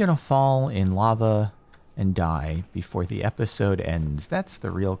Jardoon gonna fall in lava and die before the episode ends? That's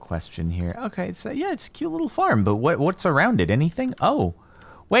the real question here. Okay, so yeah, it's a cute little farm, but what's around it? Anything? Oh,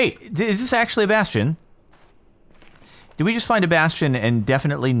 wait, is this actually a bastion? Did we just find a bastion and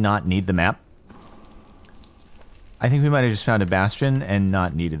definitely not need the map? I think we might have just found a bastion and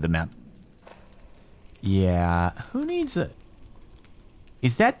not needed the map. Yeah, who needs a...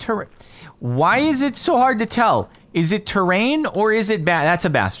 Is that terrain? Why is it so hard to tell? Is it terrain or is it that's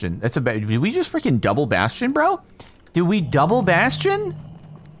a bastion? That's a did we just freaking double bastion, bro? Did we double bastion?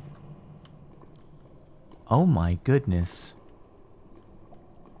 Oh my goodness.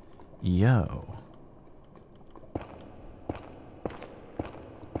 Yo.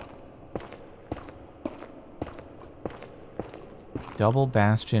 Double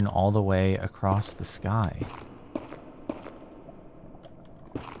bastion all the way across the sky.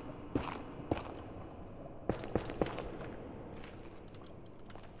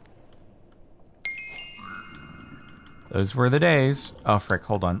 Those were the days. Oh, frick,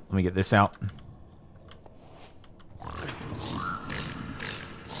 hold on. Let me get this out.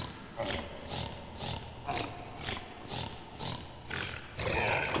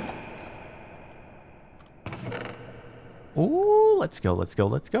 Ooh, let's go, let's go,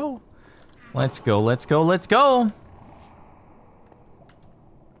 let's go. Let's go, let's go, let's go.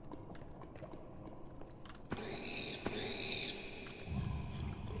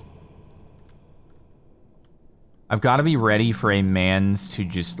 I've got to be ready for a man's to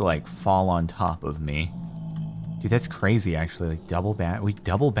just, like, fall on top of me. Dude, that's crazy, actually. Like, we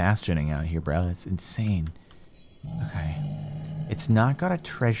double bastioning out here, bro. That's insane. Okay. It's not got a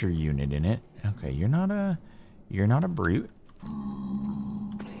treasure unit in it. Okay, you're not a brute.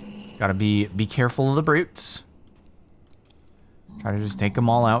 Gotta be careful of the brutes. Try to just take them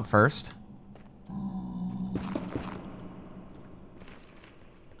all out first.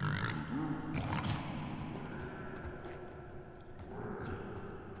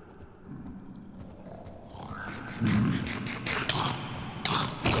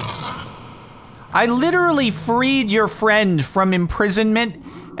 I literally freed your friend from imprisonment,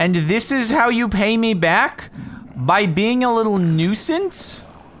 and this is how you pay me back? By being a little nuisance?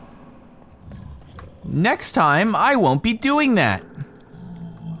 Next time, I won't be doing that.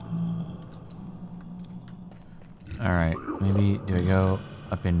 Alright, maybe, do I go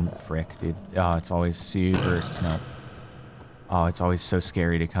up in frick, dude? Oh, it's always super, no. Oh, it's always so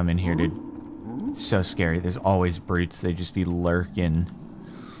scary to come in here, dude. It's so scary. There's always brutes, they just be lurking.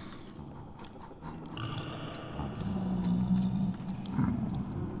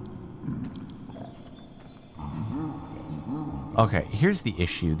 Okay, here's the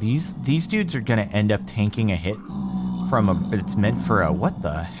issue. These dudes are gonna end up tanking a hit from a... It's meant for a... What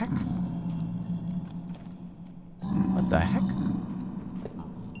the heck? What the heck?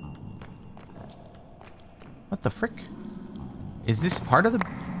 What the frick? Is this part of the...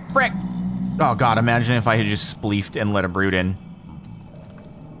 Frick! Oh god, imagine if I had just spleefed and let a brute in.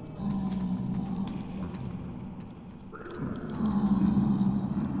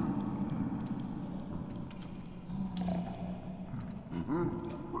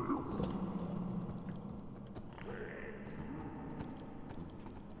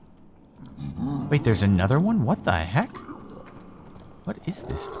 Wait, there's another one? What the heck? What is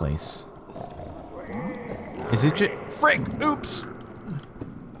this place? Is it just... Frick! Oops!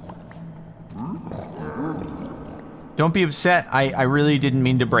 Don't be upset. I really didn't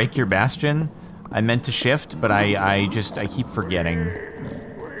mean to break your bastion. I meant to shift, but I keep forgetting.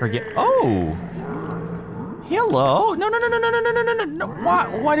 Oh! Hello! No, no, no, no, no, no, no, no, no, no.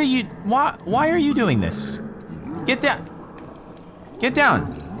 Why are you doing this? Get down! Get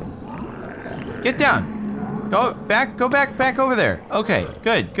down! Get down! Go back over there. Okay,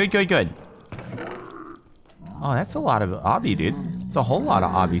 good. Oh, that's a lot of obby, dude. It's a whole lot of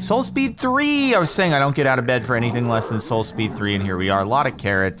obby. Soul Speed 3! I was saying I don't get out of bed for anything less than Soul Speed 3, and here we are. A lot of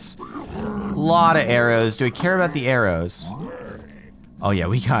carrots. A lot of arrows. Do I care about the arrows? Oh yeah,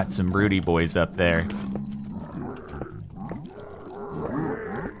 we got some broody boys up there.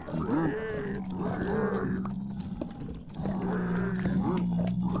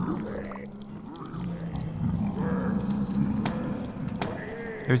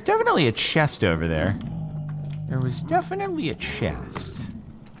 There's definitely a chest over there. There was definitely a chest.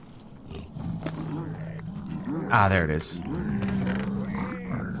 Ah, there it is.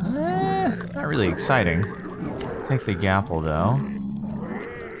 Not really exciting. Take the gapple, though.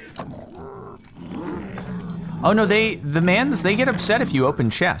 Oh no, the mans, they get upset if you open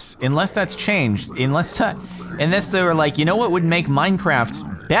chests. Unless that's changed. Unless they were like, you know what would make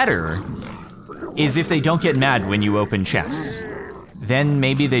Minecraft better? Is if they don't get mad when you open chests. Then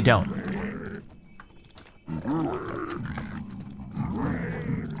maybe they don't.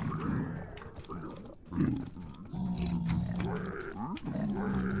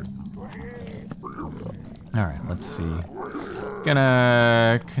 All right, let's see.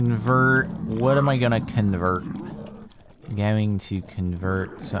 Gonna convert. What am I gonna convert? I'm going to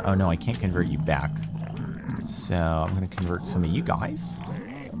convert. So, oh no, I can't convert you back. So I'm gonna convert some of you guys.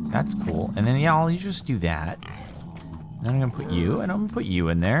 That's cool. And then yeah, I'll just do that. Then I'm gonna put you, and I'm gonna put you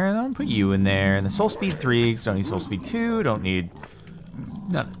in there, and I'm gonna put you in there. And the Soul Speed 3, don't need Soul Speed 2, don't need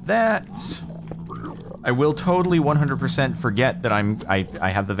none of that. I will totally 100% forget that I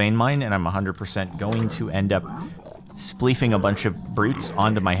have the vein mine, and I'm 100% going to end up spleefing a bunch of brutes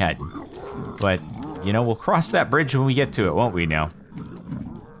onto my head. But, you know, we'll cross that bridge when we get to it, won't we now?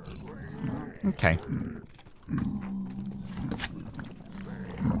 Okay.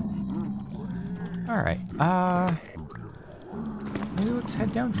 Alright, Maybe let's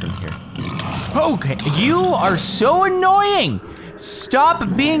head down from here. Okay, you are so annoying!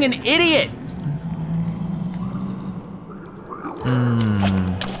 Stop being an idiot!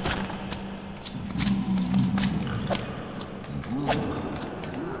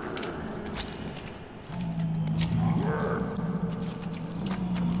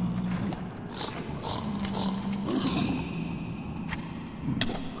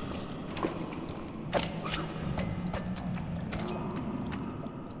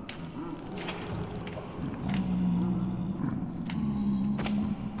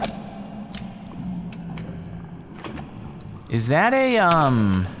 Is that a,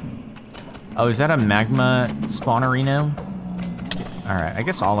 oh, is that a magma spawnerino? Alright, I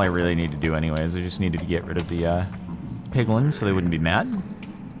guess all I really need to do anyway is I just needed to get rid of the, piglins so they wouldn't be mad.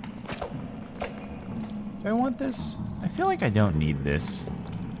 Do I want this? I feel like I don't need this.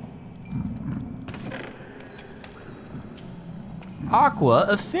 Aqua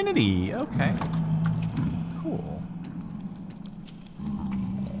affinity, okay. Cool.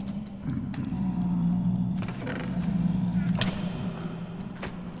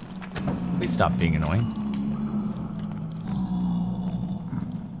 Please stop being annoying.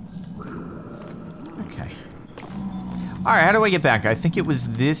 Okay. Alright, how do I get back? I think it was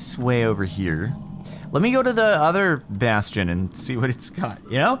this way over here. Let me go to the other bastion and see what it's got,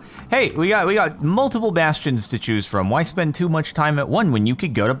 you know? Hey, we got multiple bastions to choose from. Why spend too much time at one when you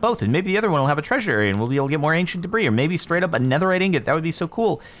could go to both? And maybe the other one will have a treasure area and we'll be able to get more ancient debris, or maybe straight up a netherite ingot. That would be so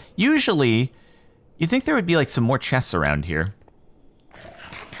cool. Usually, you'd think there would be like some more chests around here.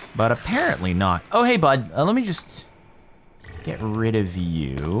 But apparently not. Oh, hey, bud. Let me just get rid of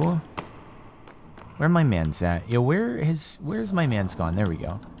you. Where my man's at? Yeah, where's my man's gone? There we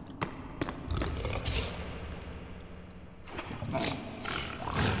go.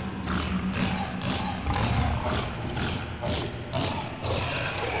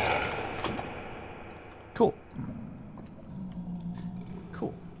 Cool.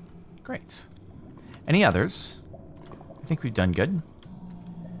 Cool. Great. Any others? I think we've done good.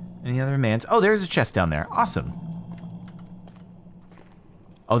 Any other mans? Oh, there's a chest down there. Awesome.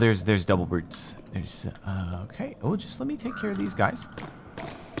 Oh, there's double brutes. There's, okay. Oh, just let me take care of these guys.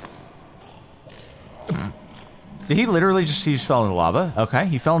 Did he literally he just fell into lava? Okay,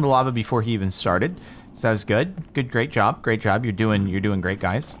 he fell into lava before he even started. So that was good. Good, great job. Great job. You're doing great,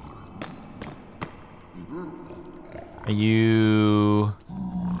 guys. Are you...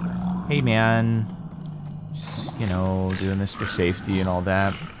 Hey, man. Just, you know, doing this for safety and all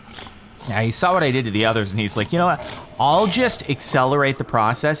that. Yeah, he saw what I did to the others, and he's like, you know what? I'll just accelerate the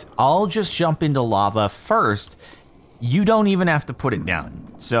process. I'll just jump into lava first. You don't even have to put it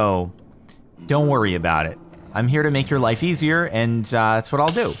down. So, don't worry about it. I'm here to make your life easier, and that's what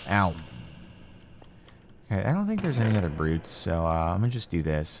I'll do. Ow. Okay, I don't think there's any other brutes, so I'm gonna just do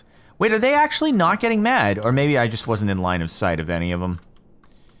this. Wait, are they actually not getting mad? Or maybe I just wasn't in line of sight of any of them.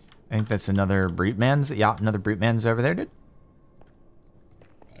 I think that's another brute man's. Yeah, another brute man's over there, dude.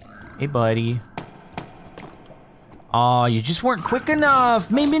 Hey, buddy. Aw, you just weren't quick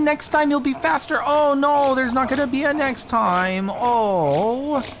enough. Maybe next time you'll be faster. Oh, no, there's not gonna be a next time.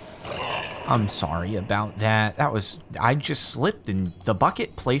 Oh. I'm sorry about that. I just slipped and the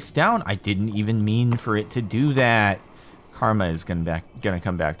bucket placed down. I didn't even mean for it to do that. Karma is gonna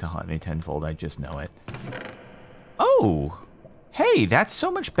come back to haunt me tenfold. I just know it. Oh. Hey, that's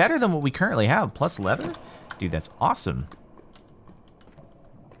so much better than what we currently have. Plus leather? Dude, that's awesome.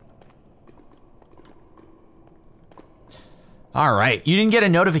 All right, you didn't get a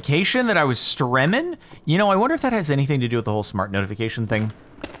notification that I was streaming? You know, I wonder if that has anything to do with the whole smart notification thing.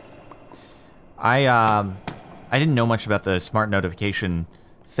 I didn't know much about the smart notification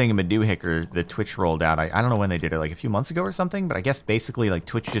thingamadoohicker that Twitch rolled out. I don't know when they did it, like a few months ago or something, but I guess basically like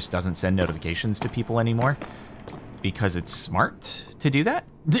Twitch just doesn't send notifications to people anymore because it's smart to do that.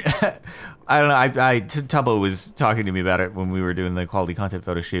 I don't know, Tubbo was talking to me about it when we were doing the quality content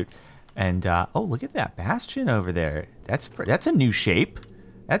photo shoot. And, oh, look at that Bastion over there. That's a new shape.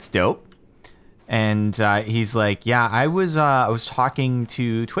 That's dope. And he's like, yeah, I was talking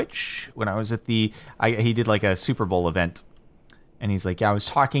to Twitch when I was at he did like a Super Bowl event. And he's like, yeah, I was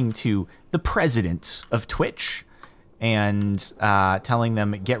talking to the president of Twitch and telling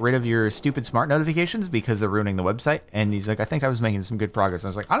them, get rid of your stupid smart notifications because they're ruining the website. And he's like, I think I was making some good progress. And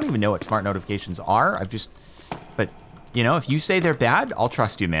I was like, I don't even know what smart notifications are. But, you know, if you say they're bad, I'll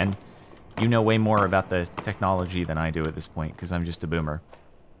trust you, man. You know way more about the technology than I do at this point, because I'm just a boomer.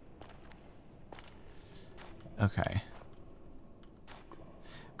 Okay.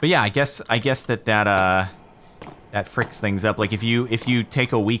 But yeah, I guess that fricks things up. Like if you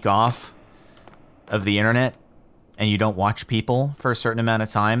take a week off of the internet and you don't watch people for a certain amount of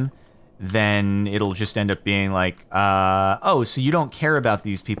time, then it'll just end up being like, oh, so you don't care about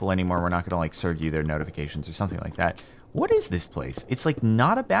these people anymore. We're not going to like serve you their notifications or something like that. What is this place? It's like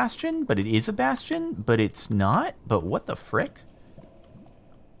not a bastion, but it is a bastion, but it's not. But what the frick?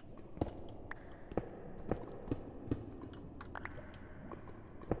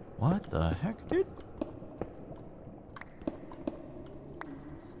 What the heck, dude?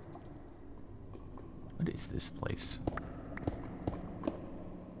 What is this place?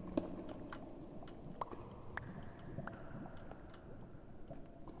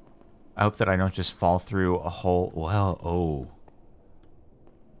 I hope that I don't just fall through a hole. Well, oh.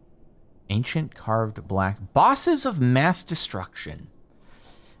 Ancient carved black. Bosses of mass destruction.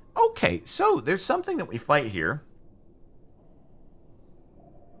 Okay, so there's something that we fight here.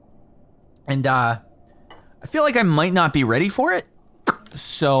 And I feel like I might not be ready for it.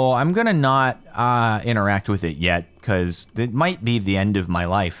 So I'm going to not interact with it yet, because it might be the end of my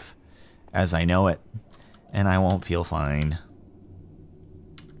life as I know it. And I won't feel fine.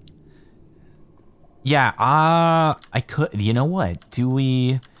 Yeah, I could, you know what? Do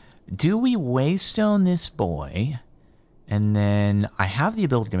we waystone this boy? And then I have the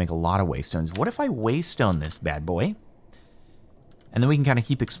ability to make a lot of waystones. What if I waystone this bad boy? And then we can kind of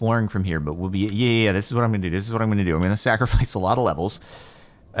keep exploring from here, but we'll be, yeah, this is what I'm going to do. This is what I'm going to do. I'm going to sacrifice a lot of levels.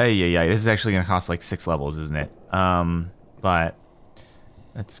 Yeah, this is actually going to cost like 6 levels, isn't it? But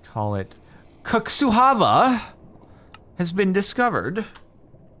let's call it Kuksuhava has been discovered.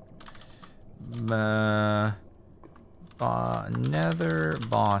 Nether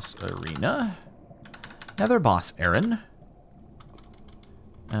boss arena. Nether boss Aaron.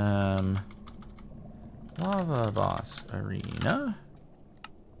 Lava boss arena.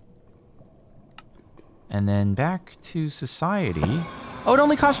 And then back to society. Oh, it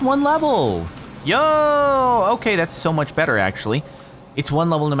only cost 1 level. Yo! Okay, that's so much better, actually. It's 1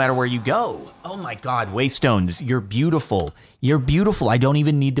 level no matter where you go. Oh my god, waystones, you're beautiful. You're beautiful. I don't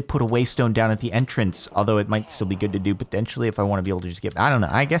even need to put a waystone down at the entrance, although it might still be good to do potentially if I want to be able to just get, I don't know.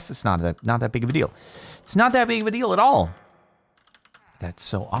 I guess it's not that big of a deal. It's not that big of a deal at all. That's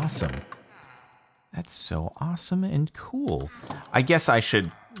so awesome. That's so awesome and cool. I guess I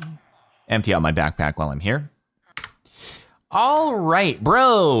should empty out my backpack while I'm here. All right,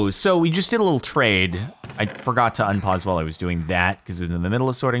 bro. So we just did a little trade. I forgot to unpause while I was doing that because it was in the middle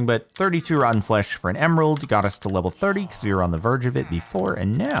of sorting, but 32 rotten flesh for an emerald got us to level 30 because we were on the verge of it before,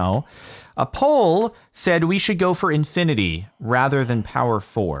 and now a poll said we should go for infinity rather than power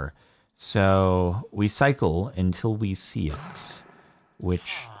 4. So we cycle until we see it,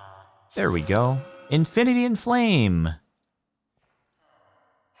 which, there we go. Infinity and flame.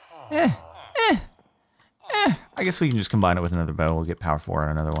 I guess we can just combine it with another bow. We'll get power 4 on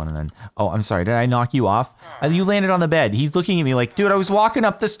another one, and then... Oh, I'm sorry. Did I knock you off? You landed on the bed. He's looking at me like, dude, I was walking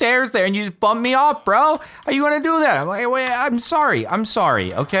up the stairs there, and you just bumped me off, bro. How you gonna do that? I'm like, wait, I'm sorry,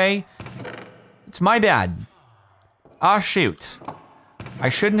 okay? It's my bad. Ah, shoot. I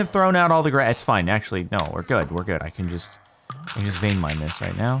shouldn't have thrown out all the grass. It's fine. Actually, no, we're good. I can just vein mine this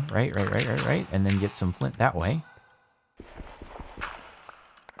right now. Right. And then get some flint that way.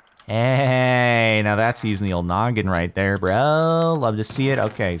 Hey, now that's using the old noggin right there, bro. Love to see it.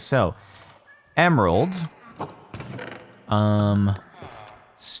 Okay, so emerald,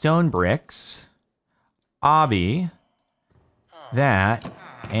 stone bricks, obby, that,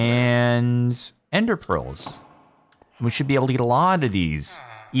 and ender pearls. We should be able to get a lot of these,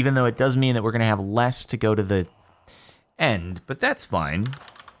 even though it does mean that we're going to have less to go to the end, but that's fine.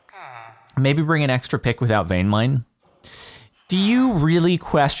 Maybe bring an extra pick without vein mine. Do you really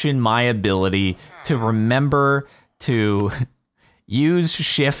question my ability to remember to use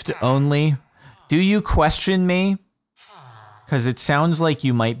shift only? Do you question me? Because it sounds like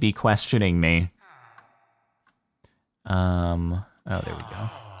you might be questioning me. Oh, there we go.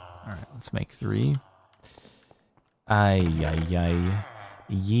 All right, let's make 3. Ay.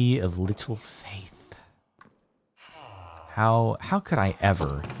 Ye of little faith. How could I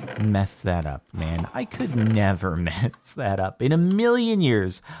ever mess that up, man? I could never mess that up. In a million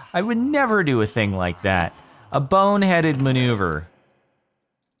years, I would never do a thing like that. A boneheaded maneuver.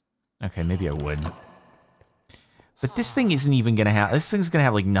 Okay, maybe I would. But this thing isn't even gonna have, this thing's gonna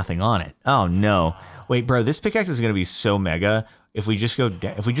have like nothing on it. Oh no. Wait, bro, this pickaxe is gonna be so mega. If we just go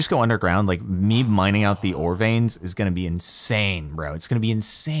underground, like me mining out the ore veins is gonna be insane, bro. It's gonna be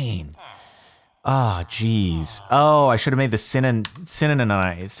insane. Oh, jeez. Oh, I should have made the Cinnanite,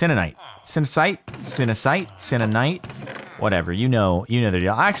 whatever. You know the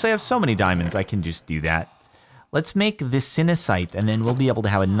deal. I actually have so many diamonds, I can just do that. Let's make the Cinnacite, and then we'll be able to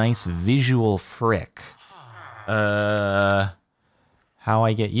have a nice visual frick How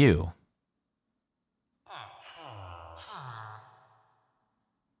I get you?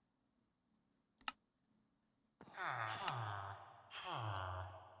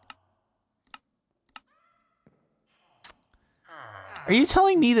 Are you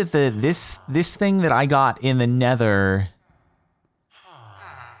telling me that this thing that I got in the Nether?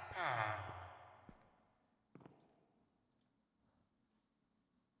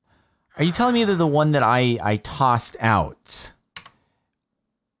 Are you telling me that the one that I tossed out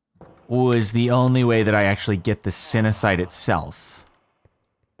was the only way that I actually get the Sinocite itself?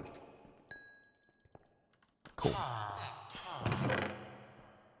 Cool.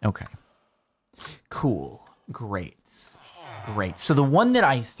 Okay. Cool. Great. Great. So the one that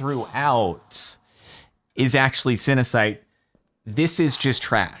I threw out is actually Sinocite. This is just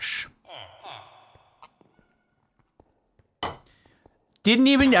trash. I didn't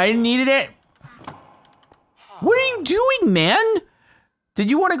need it. What are you doing, man? Did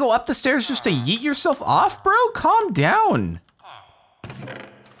you want to go up the stairs just to yeet yourself off, bro? Calm down.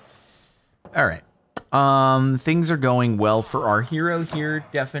 All right. Things are going well for our hero here.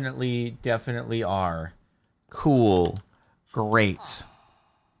 Definitely are. Cool. Great.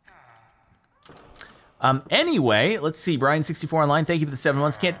 Anyway, let's see. Brian64 online. Thank you for the 7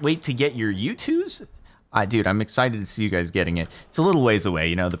 months. Can't wait to get your U2s. Dude, I'm excited to see you guys getting it. It's a little ways away,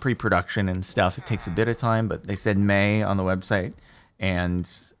 you know, the pre-production and stuff. It takes a bit of time, but they said May on the website. And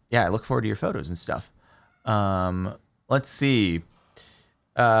yeah, I look forward to your photos and stuff. Let's see.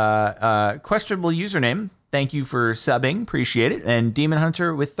 Questionable username. Thank you for subbing. Appreciate it. And Demon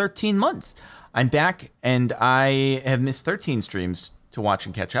Hunter with 13 months. I'm back, and I have missed 13 streams to watch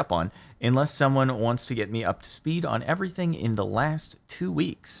and catch up on, unless someone wants to get me up to speed on everything in the last 2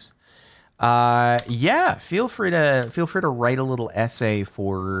 weeks. Yeah, feel free to write a little essay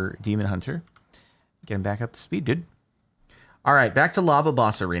for Demon Hunter. Get him back up to speed, dude. All right, back to Lava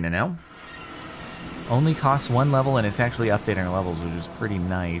Boss Arena now. Only costs 1 level, and it's actually updating our levels, which is pretty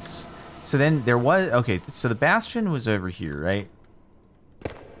nice. So then there was... Okay, so the Bastion was over here, right?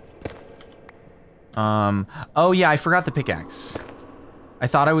 Oh yeah, I forgot the pickaxe. I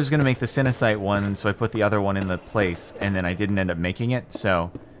thought I was going to make the Sinocite one, so I put the other one in the place, and then I didn't end up making it,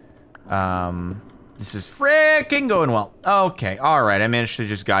 so... This is freaking going well. Okay, alright, I managed to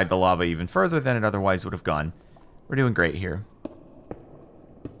just guide the lava even further than it otherwise would have gone. We're doing great here.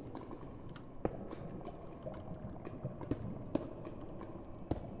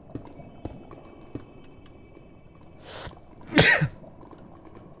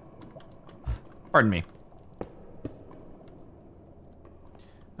 Pardon me.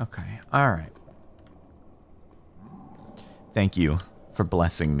 Okay, alright. Thank you for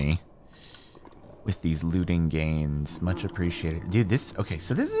blessing me with these looting gains. Much appreciated. Dude, this... Okay,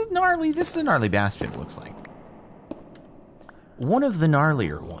 so this is a gnarly Bastion, it looks like. One of the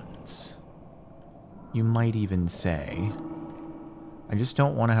gnarlier ones. You might even say. I just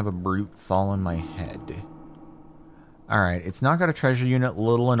don't want to have a brute fall on my head. Alright, it's not got a treasure unit. A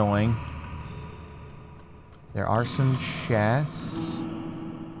little annoying. There are some chests.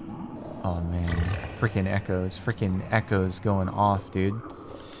 Oh, man. Freaking echoes. Freaking echoes going off, dude.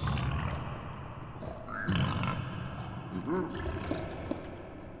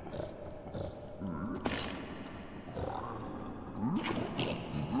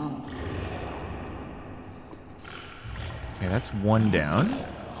 Okay, that's one down.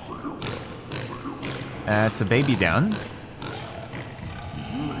 That's a baby down.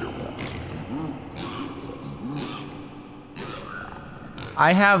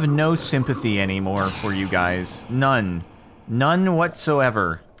 I have no sympathy anymore for you guys. None. None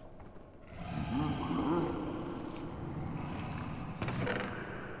whatsoever.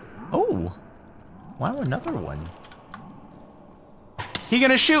 Oh. Wow, another one. He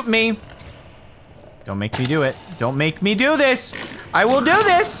gonna shoot me. Don't make me do it. Don't make me do this. I will do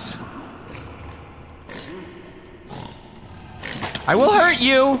this. I will hurt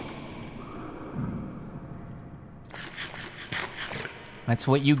you. That's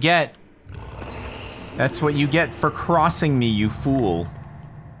what you get. That's what you get for crossing me, you fool.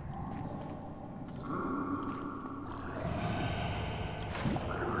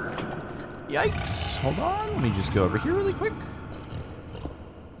 Yikes. Hold on. Let me just go over here really quick.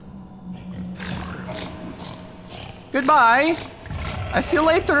 Goodbye. I see you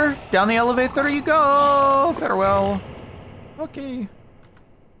later. Down the elevator you go. Farewell. Okay.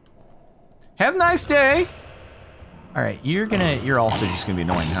 Have a nice day. All right, you're also just gonna be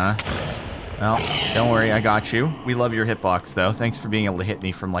annoying, huh? Well, don't worry, I got you. We love your hitbox, though. Thanks for being able to hit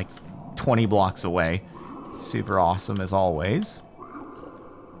me from like 20 blocks away. Super awesome as always.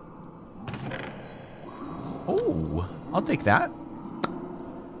 Oh, Ooh, I'll take that.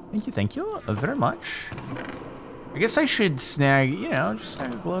 Thank you very much. I guess I should snag, you know, just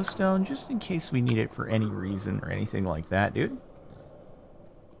snag a glowstone just in case we need it for any reason or anything like that, dude.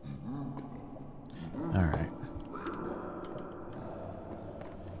 Alright.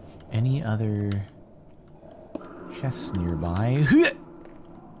 Any other chests nearby?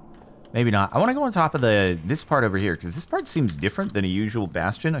 Maybe not. I want to go on top of this part over here, because this part seems different than a usual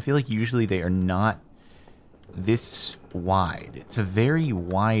Bastion. I feel like usually they are not this wide. It's a very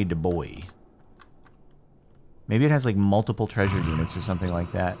wide boy. Maybe it has like multiple treasure units or something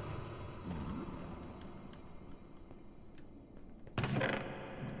like that.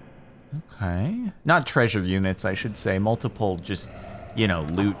 Okay. Not treasure units, I should say. Multiple just, you know,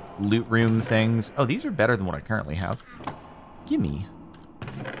 loot room things. Oh, these are better than what I currently have. Gimme.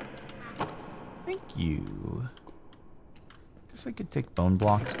 Thank you. Guess I could take bone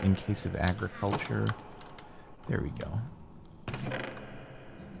blocks in case of agriculture. There we go.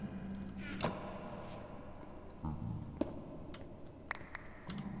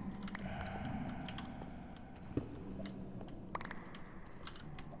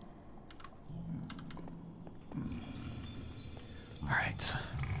 All right.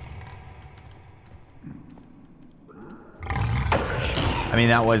 I mean,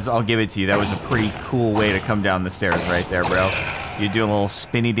 that was, I'll give it to you, that was a pretty cool way to come down the stairs right there, bro. You do a little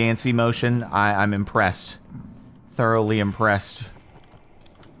spinny dancy motion. I'm impressed. Thoroughly impressed.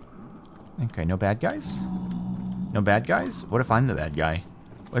 Okay, no bad guys? No bad guys? What if I'm the bad guy?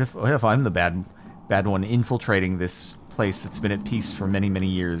 What if I'm the bad one infiltrating this place that's been at peace for many, many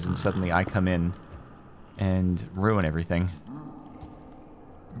years, and suddenly I come in and ruin everything?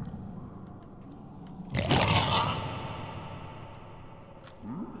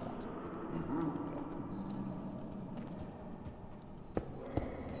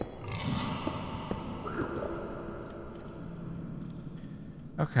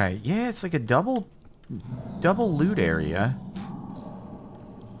 Okay, yeah, it's like a double loot area.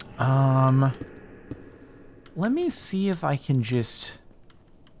 Let me see if I can just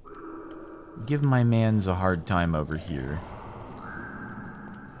give my mans a hard time over here.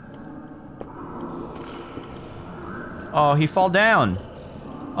 Oh, he fall down.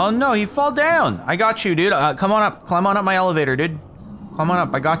 Oh no, he fall down. I got you, dude. Come on up. Climb on up my elevator, dude. Climb on up.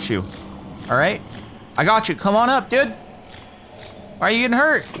 I got you. All right? I got you. Come on up, dude. Why are you getting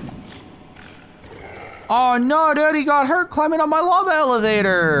hurt? Oh no, dude, he got hurt climbing up my lava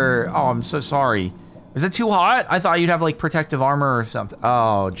elevator. Oh, I'm so sorry. Is it too hot? I thought you'd have like protective armor or something.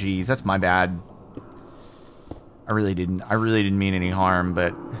 Oh, geez, that's my bad. I really didn't mean any harm,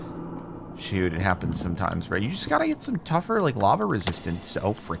 but shoot, it happens sometimes, right? You just gotta get some tougher, like lava resistance.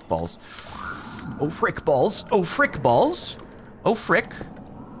 Oh, frick balls. Oh, frick balls. Oh, frick balls. Oh, frick.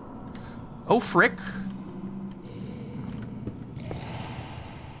 Oh, frick.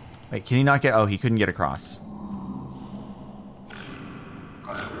 Wait, can he not get... Oh, he couldn't get across.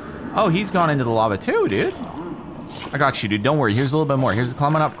 Oh, he's gone into the lava too, dude. I got you, dude. Don't worry. Here's a little bit more. Here's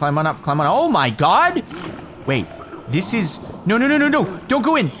climb on up, climb on up, climb on up. Oh my god! Wait, this is... No, no, no, no, no! Don't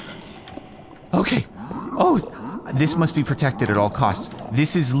go in! Okay. Oh, this must be protected at all costs.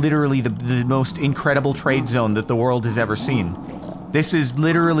 This is literally the most incredible trade zone that the world has ever seen. This is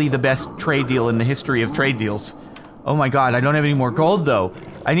literally the best trade deal in the history of trade deals. Oh my god, I don't have any more gold though.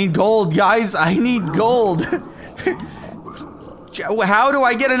 I need gold, guys. I need gold. How do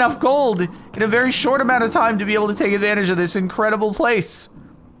I get enough gold in a very short amount of time to be able to take advantage of this incredible place?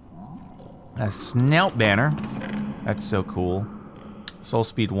 A snout banner. That's so cool. Soul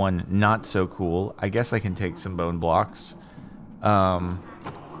Speed 1, not so cool. I guess I can take some bone blocks. Bro.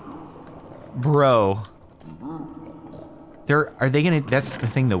 Are they gonna... That's the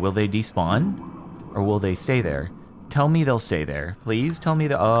thing though. Will they despawn? Or will they stay there? Tell me they'll stay there. Please tell me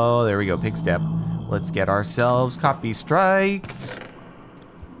that... Oh, there we go. Pig step. Let's get ourselves copy striked.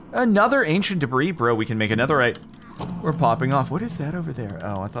 Another ancient debris. Bro, we can make another right. We're popping off. What is that over there?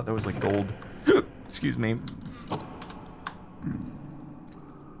 Oh, I thought that was like gold. Excuse me.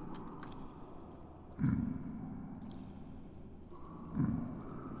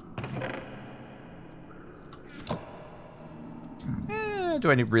 Do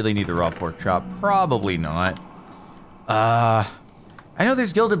I really need the raw pork chop? Probably not. I know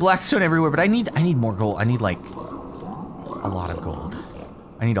there's gilded blackstone everywhere, but I need more gold. I need like a lot of gold.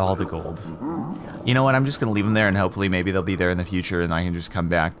 I need all the gold. You know what? I'm just gonna leave them there, and hopefully maybe they'll be there in the future, and I can just come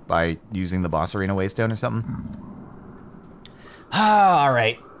back by using the boss arena waystone or something. All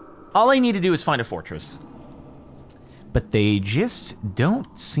right. All I need to do is find a fortress. But they just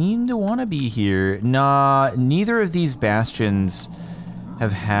don't seem to want to be here. Nah, neither of these bastions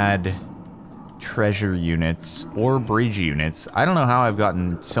have had treasure units or bridge units. I don't know how I've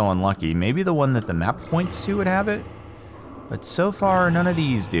gotten so unlucky. Maybe the one that the map points to would have it. But so far, none of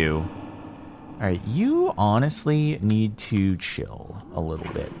these do. Alright, you honestly need to chill a little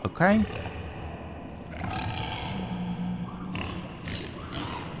bit, okay?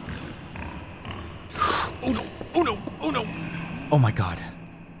 Oh no, oh no, oh no! Oh my god.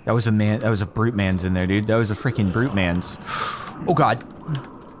 That was a man, that was a brute man's in there, dude. That was a freaking brute man's. Oh god.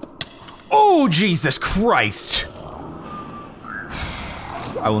 Oh, Jesus Christ!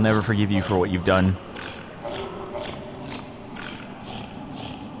 I will never forgive you for what you've done.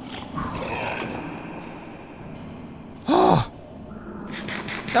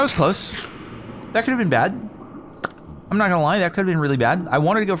 That was close. That could have been bad. I'm not gonna lie, that could have been really bad. I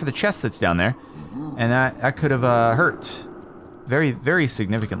wanted to go for the chest that's down there, and that could have hurt. Very, very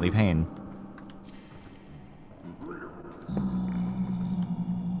significantly pain.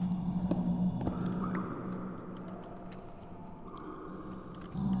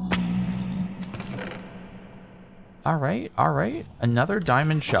 All right. Another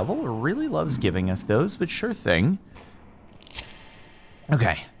diamond shovel. Really loves giving us those, but sure thing.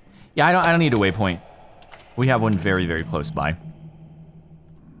 Okay. Yeah, I don't need a waypoint. We have one very, very close by.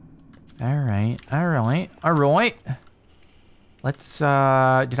 All right. Let's, did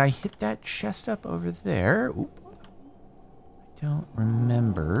I hit that chest up over there? Oop. I don't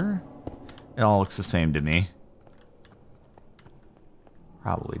remember. It all looks the same to me.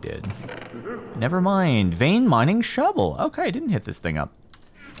 Probably did. Never mind. Vein mining shovel. Okay, I didn't hit this thing up.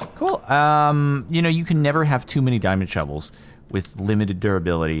 Cool. You know, you can never have too many diamond shovels with limited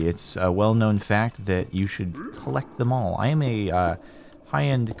durability. It's a well-known fact that you should collect them all. I am a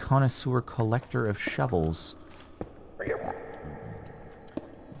high-end connoisseur collector of shovels.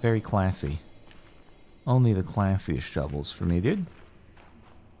 Very classy. Only the classiest shovels for me, dude.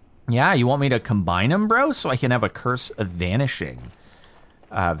 Yeah, you want me to combine them, bro? So I can have a Curse of Vanishing.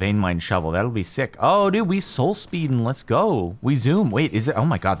 Vein mine shovel. That'll be sick. Oh, dude, we soul speed and let's go. We zoom. Wait, is it? Oh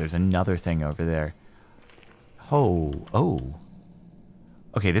my god, there's another thing over there. Oh.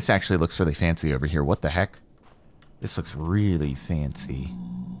 Okay, this actually looks really fancy over here. What the heck? This looks really fancy.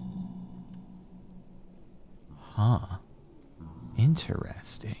 Huh.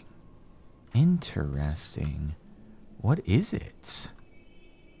 Interesting. What is it?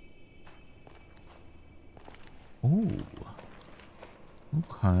 Ooh.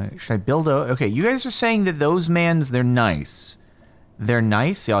 Okay. Should I build a... Okay, you guys are saying that those mans, they're nice. They're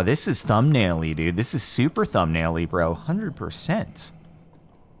nice? Oh, this is thumbnail-y, dude. This is super thumbnail-y, bro. 100%.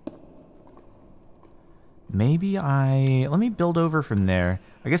 Maybe let me build over from there.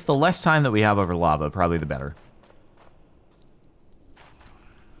 I guess the less time that we have over lava, probably the better.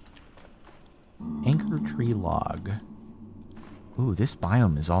 Anchor tree log. Ooh, this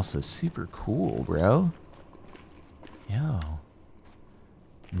biome is also super cool, bro. Yo.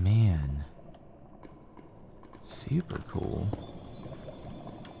 Man. Super cool.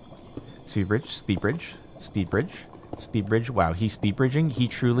 Speed bridge. Wow, he's speed bridging. He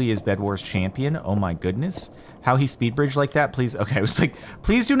truly is Bed Wars champion. Oh my goodness. How he speed bridged like that, please. Okay, I was like,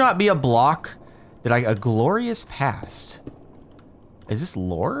 please do not be a block that a glorious past. Is this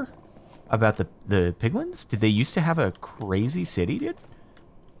lore about the piglins? Did they used to have a crazy city, dude?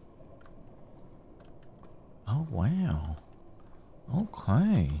 Oh, wow.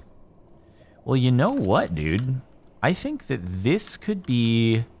 Okay. Well, you know what, dude? I think that this could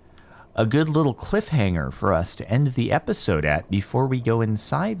be a good little cliffhanger for us to end the episode at before we go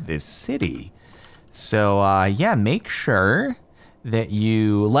inside this city. So, yeah, make sure that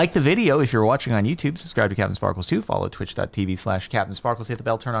you like the video if you're watching on YouTube. Subscribe to Captain Sparkles 2. Follow twitch.tv/CaptainSparkles. Hit the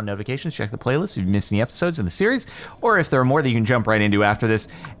bell, turn on notifications, check the playlist if you missed any episodes in the series, or if there are more that you can jump right into after this.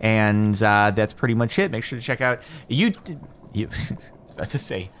 And that's pretty much it. Make sure to check out about to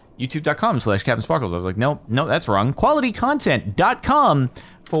say youtube.com/CaptainSparkles. I was like, no, that's wrong. QualityContent.com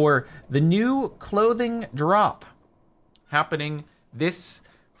for the new clothing drop happening this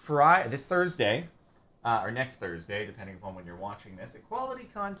Thursday, or next Thursday, depending upon when you're watching this, at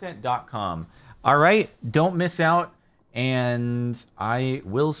QualityContent.com. All right, don't miss out, and I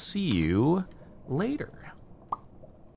will see you later.